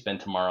on Payspin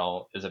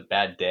tomorrow is a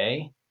bad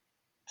day.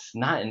 It's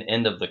not an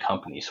end of the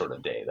company sort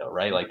of day, though,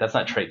 right? Like that's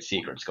not trade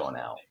secrets going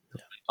out.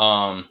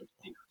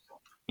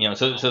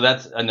 So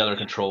that's another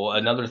control.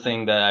 Another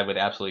thing that I would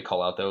absolutely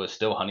call out though is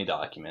still honey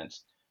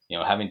documents.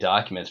 Having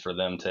documents for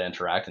them to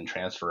interact and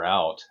transfer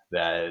out.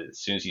 That as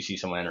soon as you see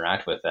someone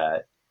interact with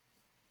that,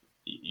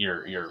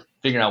 you're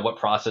figuring out what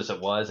process it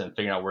was and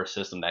figuring out where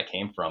system that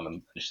came from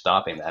and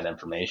stopping that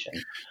information.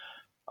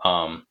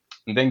 And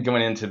then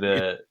going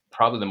into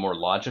probably the more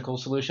logical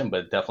solution,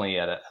 but definitely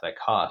at a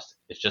cost,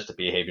 it's just the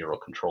behavioral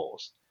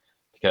controls.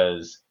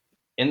 Because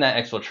in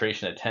that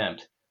exfiltration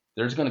attempt,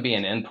 there's going to be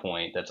an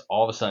endpoint that's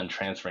all of a sudden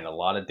transferring a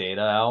lot of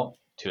data out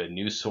to a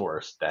new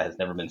source that has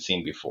never been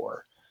seen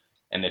before.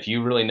 And if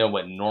you really know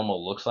what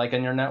normal looks like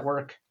in your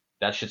network,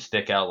 that should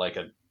stick out like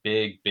a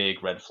big,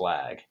 big red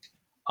flag.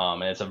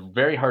 And it's a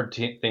very hard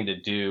thing to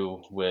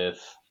do with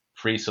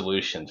free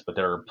solutions, but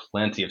there are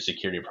plenty of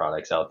security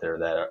products out there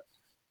that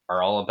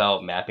are all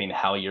about mapping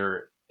how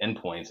your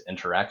endpoints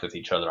interact with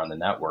each other on the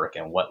network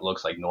and what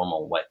looks like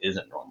normal, what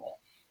isn't normal.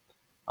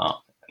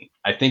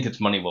 I think it's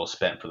money well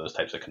spent for those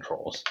types of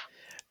controls.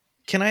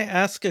 Can I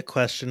ask a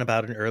question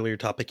about an earlier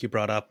topic you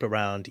brought up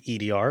around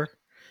EDR?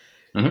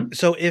 Mm-hmm.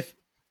 So if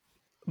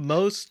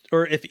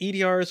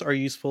EDRs are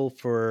useful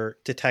for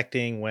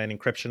detecting when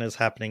encryption is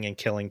happening and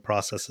killing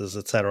processes,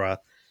 etc.,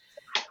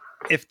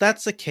 if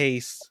that's the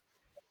case,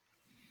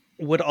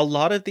 would a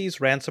lot of these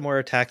ransomware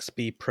attacks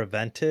be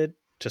prevented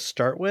to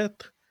start with?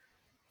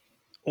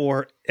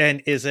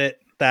 And is it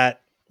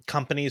that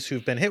companies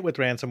who've been hit with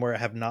ransomware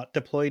have not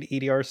deployed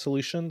EDR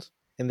solutions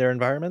in their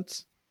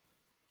environments?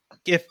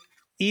 If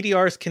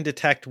EDRs can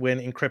detect when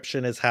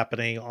encryption is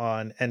happening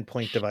on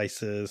endpoint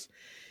devices,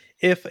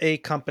 if a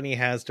company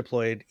has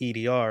deployed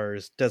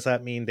EDRs, does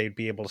that mean they'd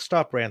be able to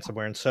stop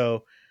ransomware? And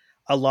so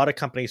a lot of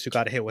companies who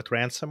got hit with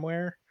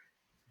ransomware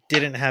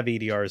didn't have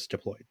EDRs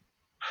deployed.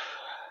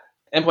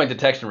 Endpoint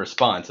detection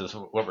response is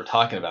what we're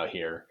talking about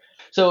here.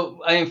 So,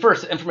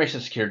 first,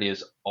 information security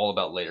is all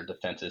about layered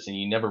defenses, and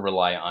you never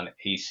rely on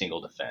a single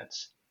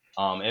defense.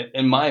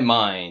 In my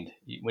mind,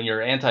 when your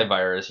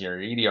antivirus, your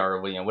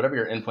EDR, whatever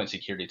your endpoint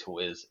security tool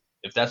is,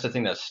 if that's the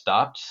thing that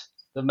stops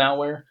the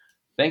malware,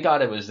 thank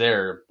God it was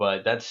there,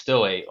 but that's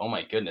still oh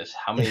my goodness,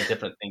 how many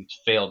different things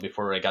failed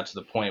before I got to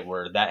the point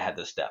where that had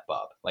to step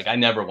up. Like, I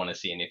never want to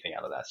see anything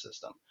out of that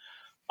system.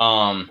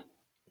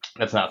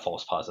 That's not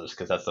false positives,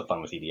 because that's the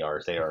fun with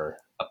EDRs. They are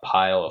a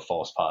pile of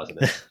false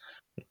positives.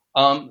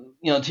 To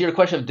your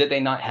question of did they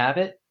not have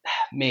it?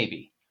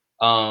 Maybe.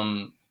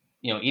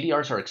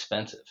 EDRs are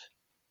expensive.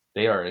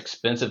 They are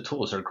expensive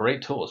tools. They're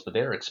great tools, but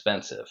they are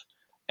expensive.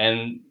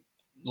 And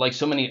like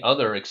so many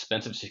other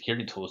expensive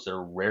security tools, they're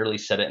rarely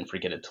set it and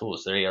forget it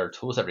tools. They are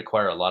tools that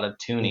require a lot of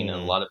tuning and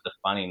a lot of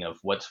defining of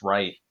what's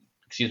right,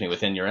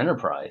 within your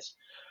enterprise.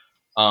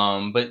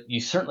 But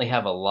you certainly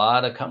have a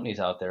lot of companies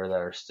out there that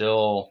are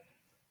still,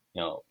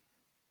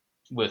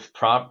 with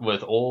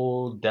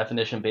old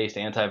definition-based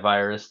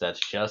antivirus that's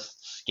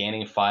just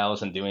scanning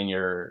files and doing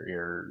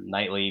your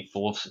nightly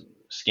full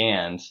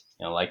scans,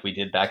 like we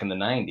did back in the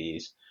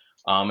 90s.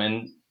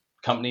 And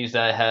companies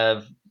that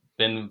have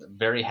been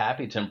very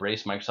happy to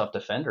embrace Microsoft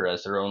Defender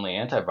as their only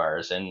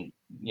antivirus. And,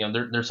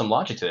 there's some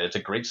logic to it. It's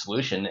a great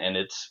solution, and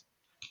it's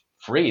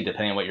free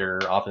depending on what your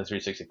Office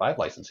 365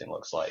 licensing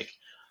looks like.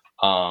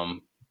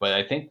 But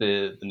I think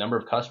the number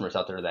of customers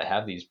out there that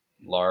have these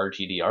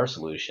large EDR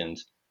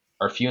solutions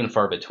are few and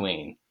far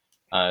between.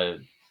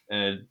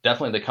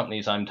 Definitely the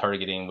companies I'm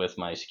targeting with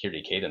my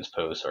security cadence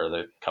posts are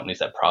the companies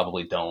that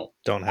probably don't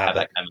have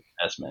that kind of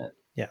investment.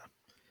 Yeah.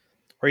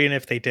 Or even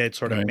if they did,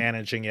 sort of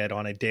managing it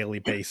on a daily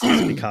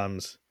basis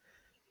becomes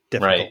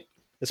difficult, right.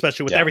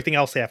 Especially with everything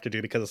else they have to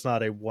do, because it's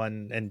not a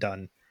one and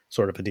done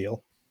sort of a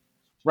deal.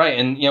 Right.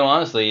 And,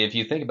 honestly, if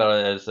you think about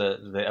it as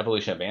the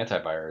evolution of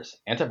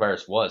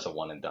antivirus was a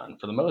one and done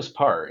for the most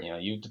part.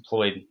 You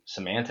deployed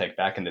Symantec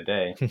back in the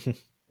day,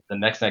 the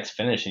next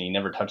finish, and you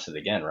never touched it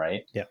again.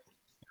 Right. Yeah.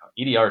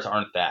 EDRs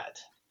aren't that.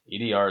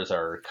 EDRs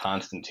are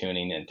constant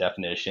tuning and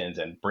definitions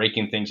and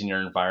breaking things in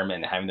your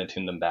environment and having to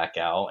tune them back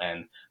out.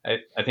 And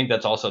I think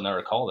that's also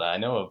another call that I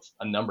know of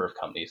a number of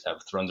companies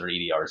have thrown their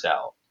EDRs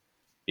out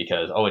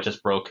because, it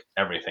just broke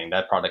everything.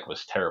 That product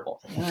was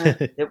terrible.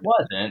 It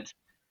wasn't.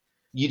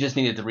 You just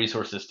needed the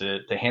resources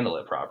to handle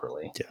it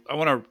properly. Yeah. I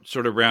want to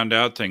sort of round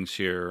out things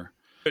here.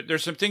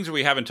 There's some things that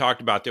we haven't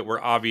talked about that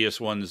were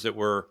obvious ones that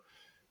were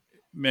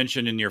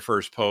mentioned in your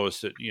first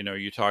post that,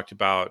 you talked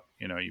about,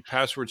 your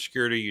password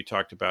security, you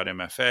talked about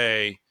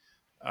MFA.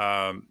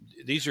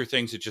 These are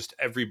things that just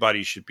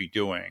everybody should be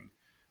doing.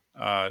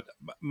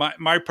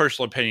 My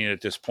personal opinion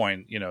at this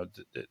point,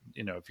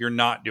 if you're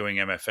not doing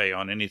MFA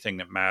on anything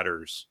that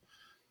matters,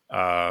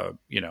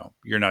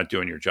 you're not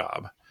doing your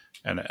job.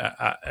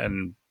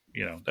 And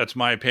that's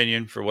my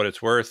opinion for what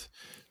it's worth,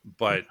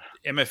 but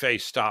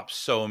MFA stops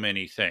so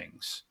many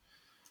things.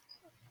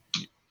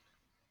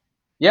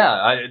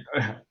 Yeah.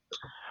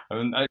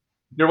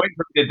 You're waiting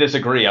for me to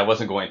disagree. I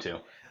wasn't going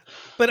to.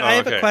 But I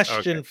have a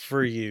question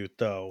for you,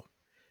 though.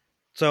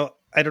 So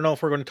I don't know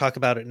if we're going to talk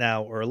about it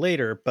now or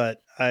later,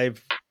 but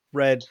I've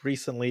read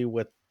recently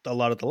with a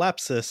lot of the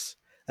Lapsus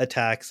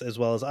attacks as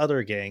well as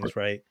other gangs,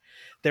 right?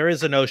 There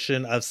is a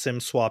notion of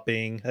SIM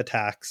swapping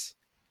attacks,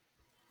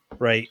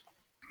 right?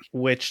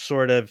 which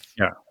sort of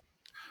Yeah.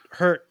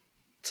 hurt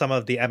some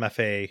of the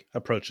MFA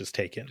approaches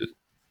taken.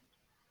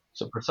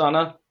 So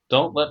Prasanna,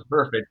 don't let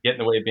perfect get in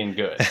the way of being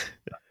good.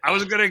 I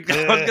was gonna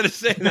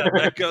say that.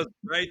 That goes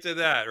right to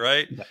that,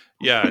 right?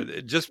 Yeah.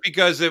 Just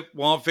because it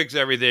won't fix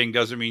everything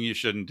doesn't mean you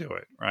shouldn't do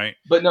it, right?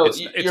 But no,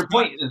 your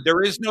point is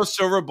there is no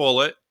silver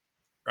bullet,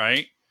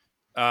 right?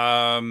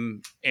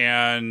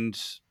 And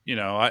you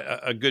know,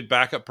 a good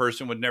backup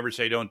person would never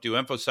say don't do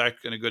InfoSec,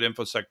 and a good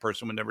InfoSec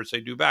person would never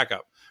say do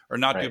backup or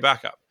not do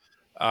backup.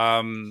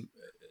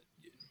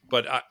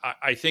 But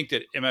I think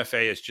that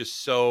MFA is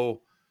just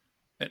so.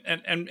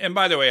 And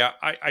by the way,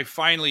 I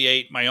finally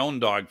ate my own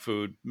dog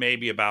food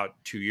maybe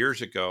about 2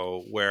 years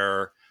ago,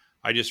 where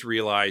I just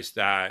realized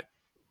that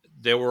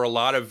there were a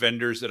lot of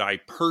vendors that I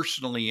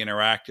personally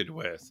interacted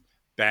with,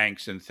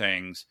 banks and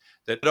things,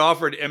 that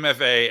offered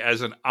MFA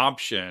as an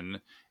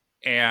option.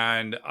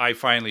 And I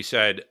finally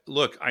said,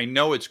 look, I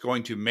know it's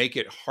going to make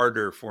it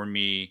harder for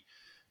me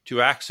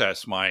to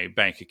access my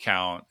bank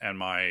account and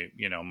my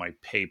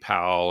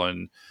PayPal.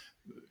 And,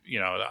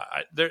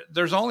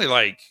 there's only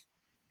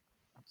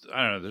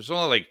there's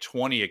only like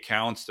 20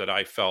 accounts that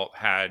I felt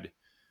had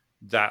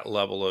that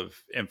level of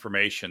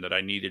information that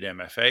I needed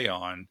MFA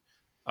on.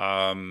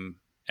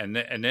 And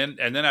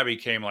then I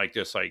became like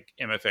this like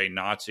MFA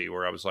Nazi,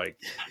 where I was like,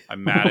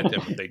 I'm mad at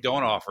them if they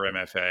don't offer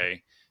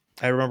MFA.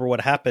 I remember what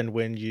happened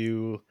when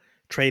you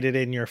traded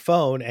in your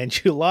phone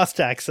and you lost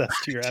access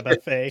to your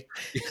MFA.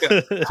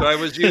 So I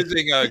was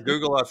using a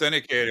Google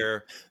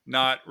Authenticator,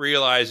 not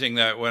realizing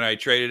that when I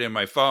traded in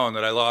my phone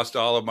that I lost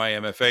all of my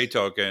MFA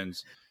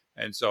tokens.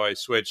 And so I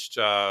switched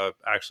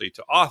actually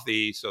to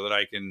Authy so that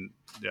I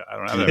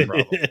don't have that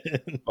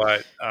problem.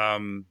 But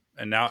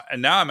and now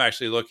I'm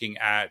actually looking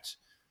at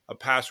a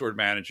password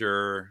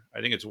manager.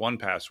 I think it's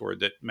 1Password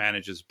that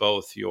manages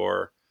both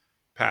your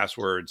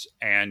passwords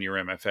and your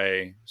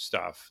MFA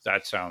stuff.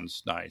 That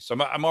sounds nice.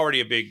 I'm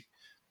already a big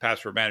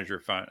password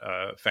manager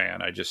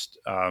fan. I just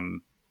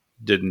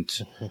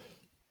didn't,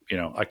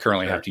 I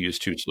currently have to use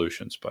two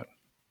solutions, but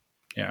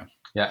yeah.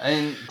 Yeah,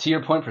 and to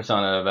your point,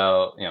 Prasanna,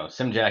 about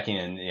sim jacking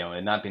and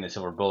and not being a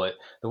silver bullet,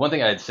 the one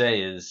thing I'd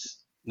say is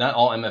not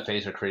all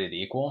MFAs are created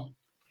equal.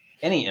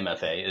 Any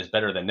MFA is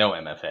better than no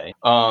MFA.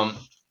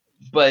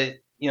 But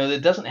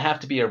it doesn't have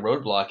to be a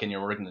roadblock in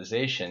your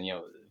organization.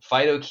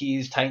 FIDO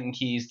keys, Titan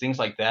keys, things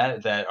like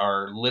that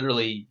are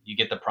literally, you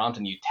get the prompt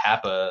and you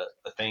tap a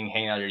thing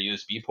hanging out of your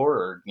USB port,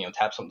 or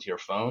tap something to your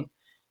phone,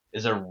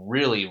 is a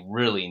really,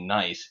 really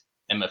nice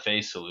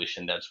MFA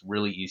solution that's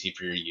really easy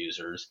for your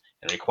users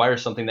and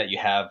requires something that you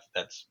have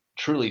that's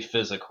truly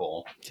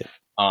physical.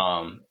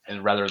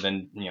 And rather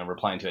than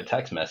replying to a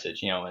text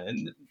message.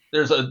 And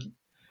there's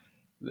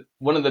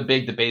one of the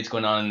big debates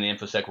going on in the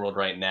InfoSec world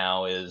right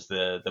now is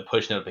the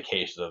push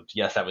notifications of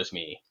yes, that was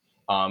me.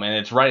 And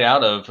it's right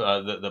out of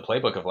the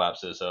playbook of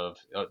lapses of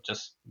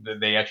just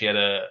they actually had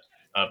a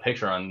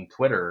picture on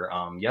Twitter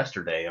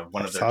yesterday of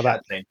one of their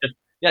chats saying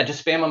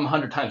just spam them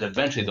 100 times.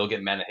 Eventually they'll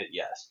get mad and hit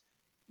yes.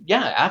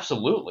 Yeah,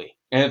 absolutely.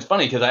 And it's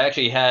funny because I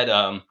actually had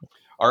our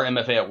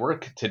MFA at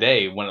work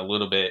today went a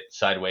little bit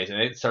sideways, and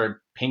it started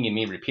pinging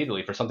me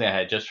repeatedly for something I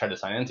had just tried to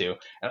sign into.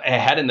 And I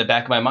had it in the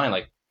back of my mind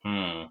like,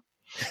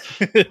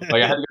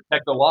 like I had to go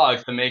check the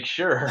logs to make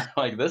sure.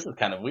 Like, this is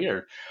kind of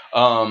weird.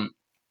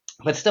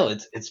 But still,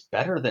 it's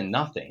better than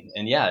nothing.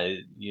 And yeah,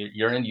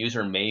 your end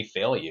user may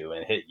fail you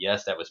and hit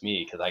yes, that was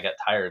me, because I got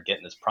tired of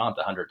getting this prompt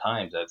 100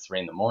 times at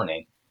 3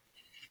 a.m.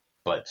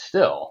 But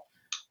still.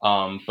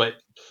 But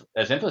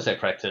as InfoSec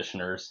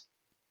practitioners,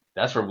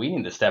 that's where we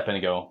need to step in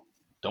and go,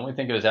 don't we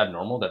think it was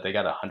abnormal that they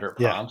got 100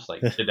 prompts? Yeah.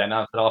 Like, did that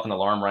not set off an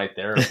alarm right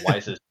there? Why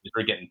is this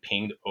user getting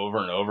pinged over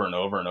and over and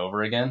over and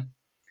over again?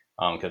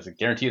 Because I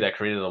guarantee you that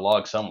created a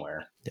log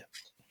somewhere. Yeah.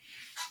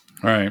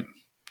 All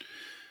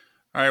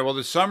right. Well,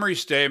 the summary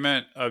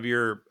statement of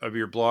your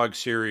blog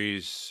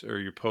series or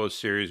your post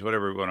series,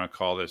 whatever we want to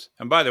call this.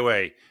 And by the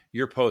way,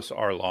 your posts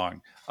are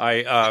long.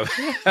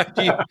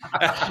 After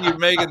you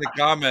making the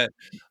comment,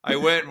 I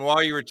went, and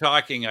while you were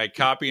talking, I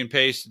copy and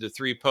pasted the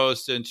 3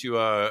 posts into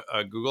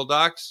a Google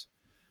Docs.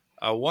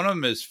 One of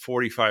them is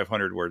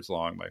 4,500 words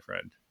long, my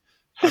friend.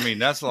 I mean,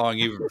 that's long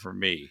even for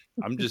me.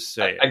 I'm just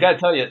saying. I got to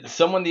tell you,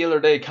 someone the other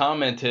day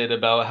commented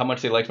about how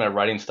much they liked my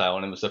writing style,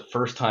 and it was the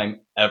first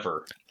time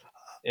ever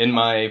in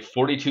my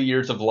 42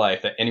 years of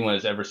life that anyone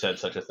has ever said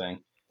such a thing.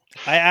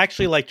 I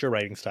actually liked your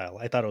writing style.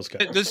 I thought it was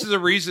good. This is the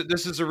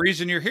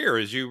reason you're here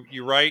is you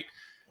write.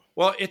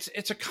 Well,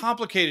 it's a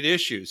complicated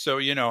issue. So,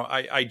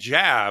 I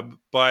jab,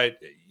 but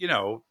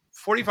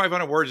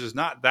 4,500 words is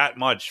not that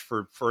much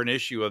for an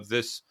issue of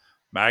this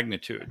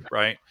magnitude.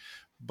 Right.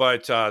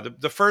 But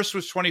the first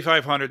was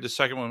 2,500. The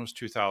second one was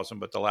 2,000,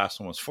 but the last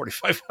one was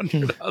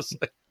 4,500. I was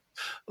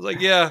like,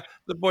 yeah,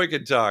 the boy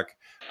can talk.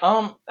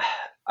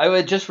 I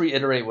would just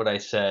reiterate what I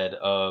said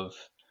of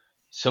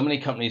so many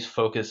companies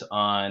focus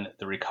on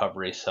the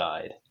recovery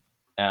side.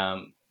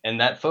 And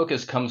that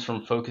focus comes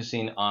from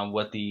focusing on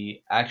what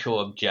the actual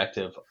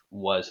objective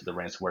was of the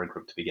ransomware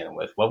group to begin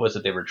with. What was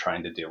it they were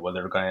trying to do? Well,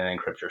 they were going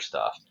to encrypt your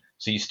stuff.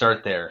 So you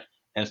start there,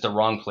 and it's the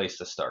wrong place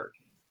to start.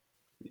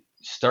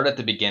 start at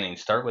the beginning.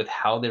 Start with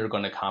how they're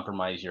going to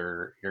compromise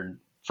your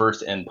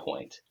first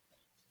endpoint.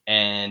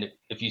 And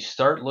if you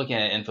start looking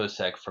at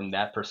InfoSec from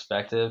that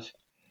perspective,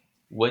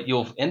 what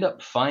you'll end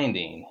up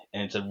finding,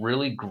 and it's a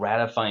really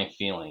gratifying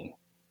feeling,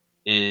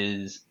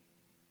 is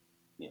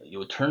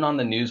you'll turn on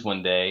the news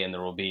one day and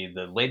there will be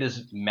the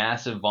latest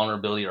massive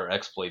vulnerability or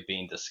exploit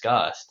being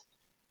discussed.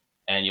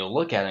 And you'll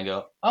look at it and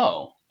go,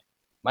 oh,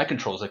 my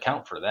controls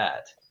account for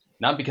that.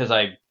 Not because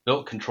I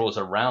built controls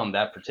around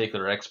that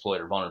particular exploit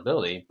or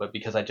vulnerability, but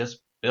because I just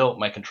built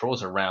my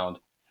controls around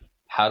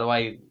how do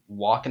I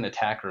walk an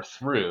attacker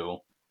through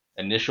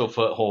initial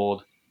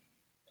foothold,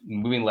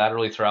 moving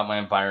laterally throughout my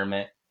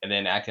environment, and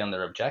then acting on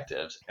their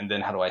objectives. And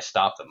then how do I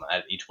stop them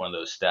at each one of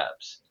those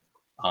steps?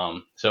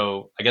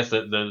 So I guess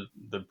the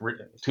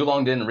too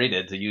long didn't read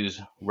it, to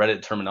use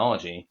Reddit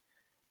terminology.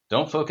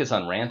 Don't focus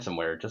on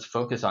ransomware. Just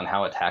focus on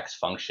how attacks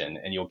function,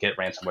 and you'll get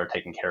ransomware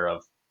taken care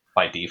of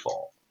by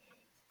default.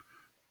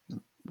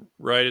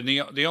 Right. And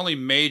the only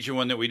major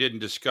one that we didn't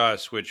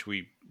discuss, which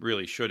we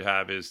really should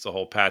have, is the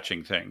whole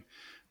patching thing.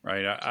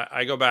 Right.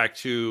 I go back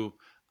to,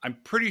 I'm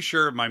pretty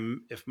sure if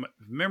my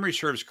memory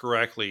serves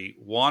correctly,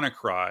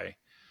 WannaCry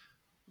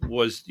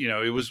was,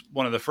 it was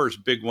one of the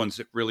first big ones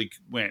that really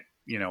went,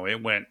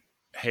 it went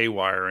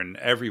haywire and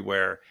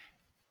everywhere.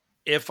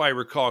 If I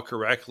recall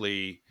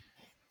correctly,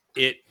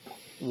 it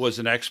was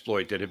an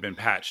exploit that had been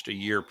patched a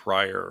year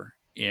prior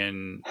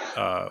in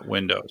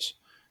Windows.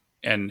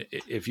 And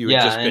if you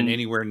had just been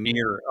anywhere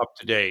near up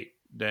to date,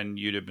 then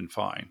you'd have been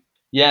fine.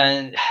 Yeah,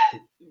 and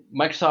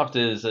Microsoft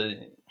is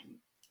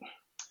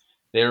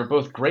they're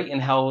both great in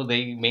how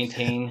they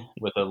maintain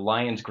with a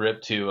lion's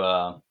grip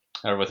or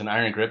with an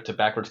iron grip to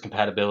backwards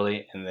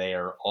compatibility, and they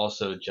are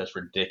also just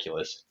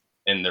ridiculous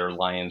in their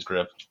lion's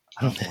grip.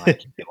 I don't know why I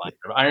keep saying lion's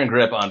grip. Iron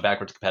grip on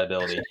backwards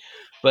compatibility.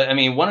 But I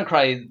mean,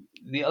 WannaCry,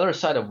 the other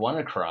side of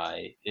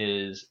WannaCry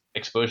is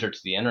exposure to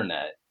the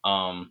internet.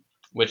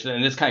 Which,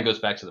 and this kind of goes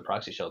back to the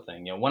proxy shell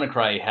thing.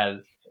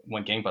 WannaCry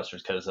went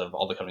gangbusters because of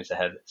all the companies that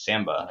had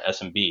Samba,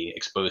 SMB,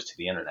 exposed to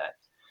the internet.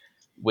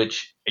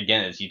 Which,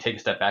 again, is you take a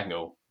step back and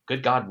go,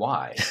 good God,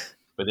 why?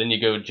 But then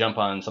you go jump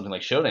on something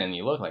like Shodan and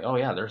you look like, oh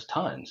yeah, there's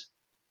tons.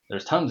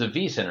 There's tons of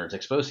vCenters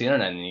exposed to the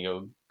internet, and you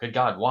go, good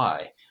God,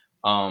 why?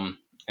 And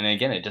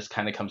again, it just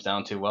kind of comes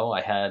down to, well,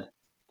 I had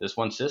this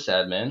one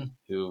sysadmin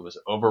who was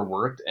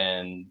overworked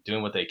and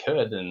doing what they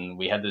could, and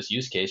we had this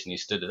use case, and he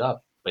stood it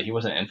up, but he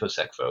wasn't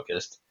InfoSec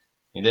focused.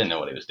 He didn't know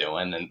what he was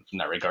doing, and in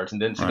that regards,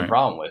 and didn't see the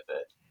problem with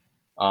it.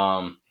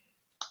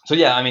 So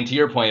yeah, I mean, to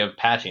your point of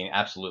patching,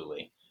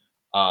 absolutely.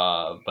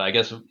 But I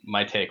guess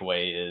my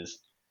takeaway is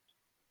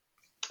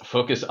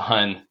focus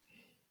on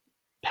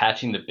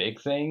patching the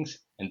big things,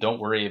 and don't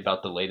worry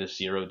about the latest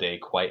 0-day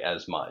quite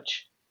as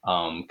much.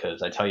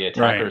 Because I tell you,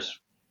 attackers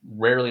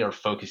rarely are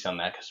focused on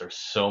that because there's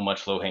so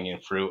much low-hanging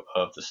fruit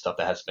of the stuff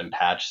that has been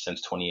patched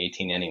since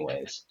 2018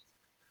 anyways.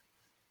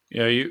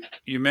 Yeah,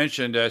 you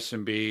mentioned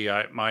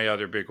SMB. My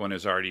other big one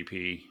is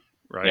RDP,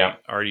 right? Yeah.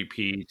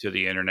 RDP to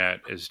the internet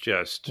is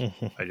just,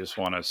 I just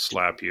want to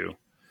slap you.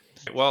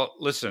 Well,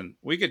 listen,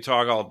 we could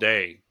talk all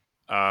day.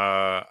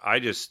 I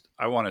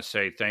want to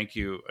say thank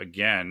you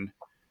again,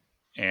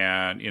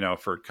 and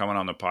for coming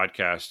on the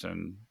podcast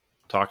and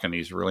talking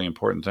these really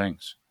important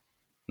things.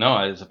 No,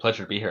 it's a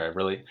pleasure to be here.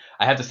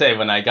 I have to say,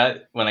 when I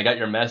got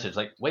your message,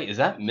 like, wait, is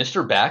that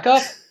Mr.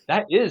 Backup?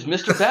 That is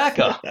Mr.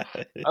 Backup.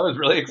 I was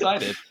really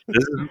excited.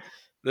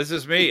 This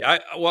is me.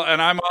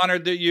 And I'm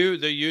honored that you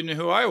knew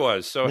who I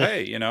was. So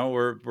hey,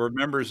 we're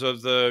members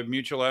of the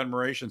Mutual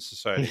Admiration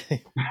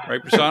Society,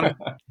 right, Prasanna?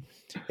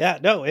 Yeah,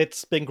 no,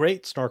 it's been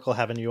great, Snorkel,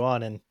 having you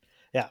on, and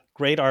yeah,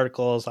 great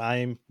articles.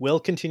 I will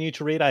continue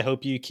to read. I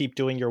hope you keep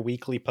doing your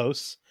weekly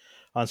posts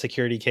on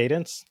Security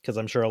Cadence, because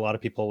I'm sure a lot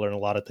of people learn a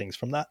lot of things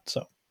from that.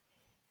 So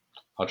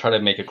I'll try to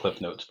make a Cliff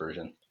Notes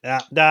version.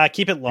 Yeah,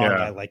 keep it long. Yeah.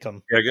 I like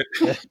them. Yeah,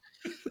 good.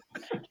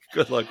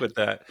 Good luck with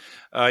that.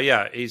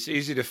 He's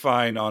easy to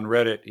find on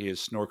Reddit. He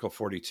is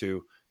Snorkel42.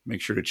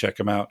 Make sure to check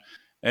him out,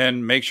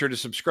 and make sure to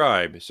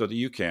subscribe so that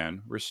you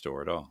can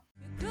restore it all.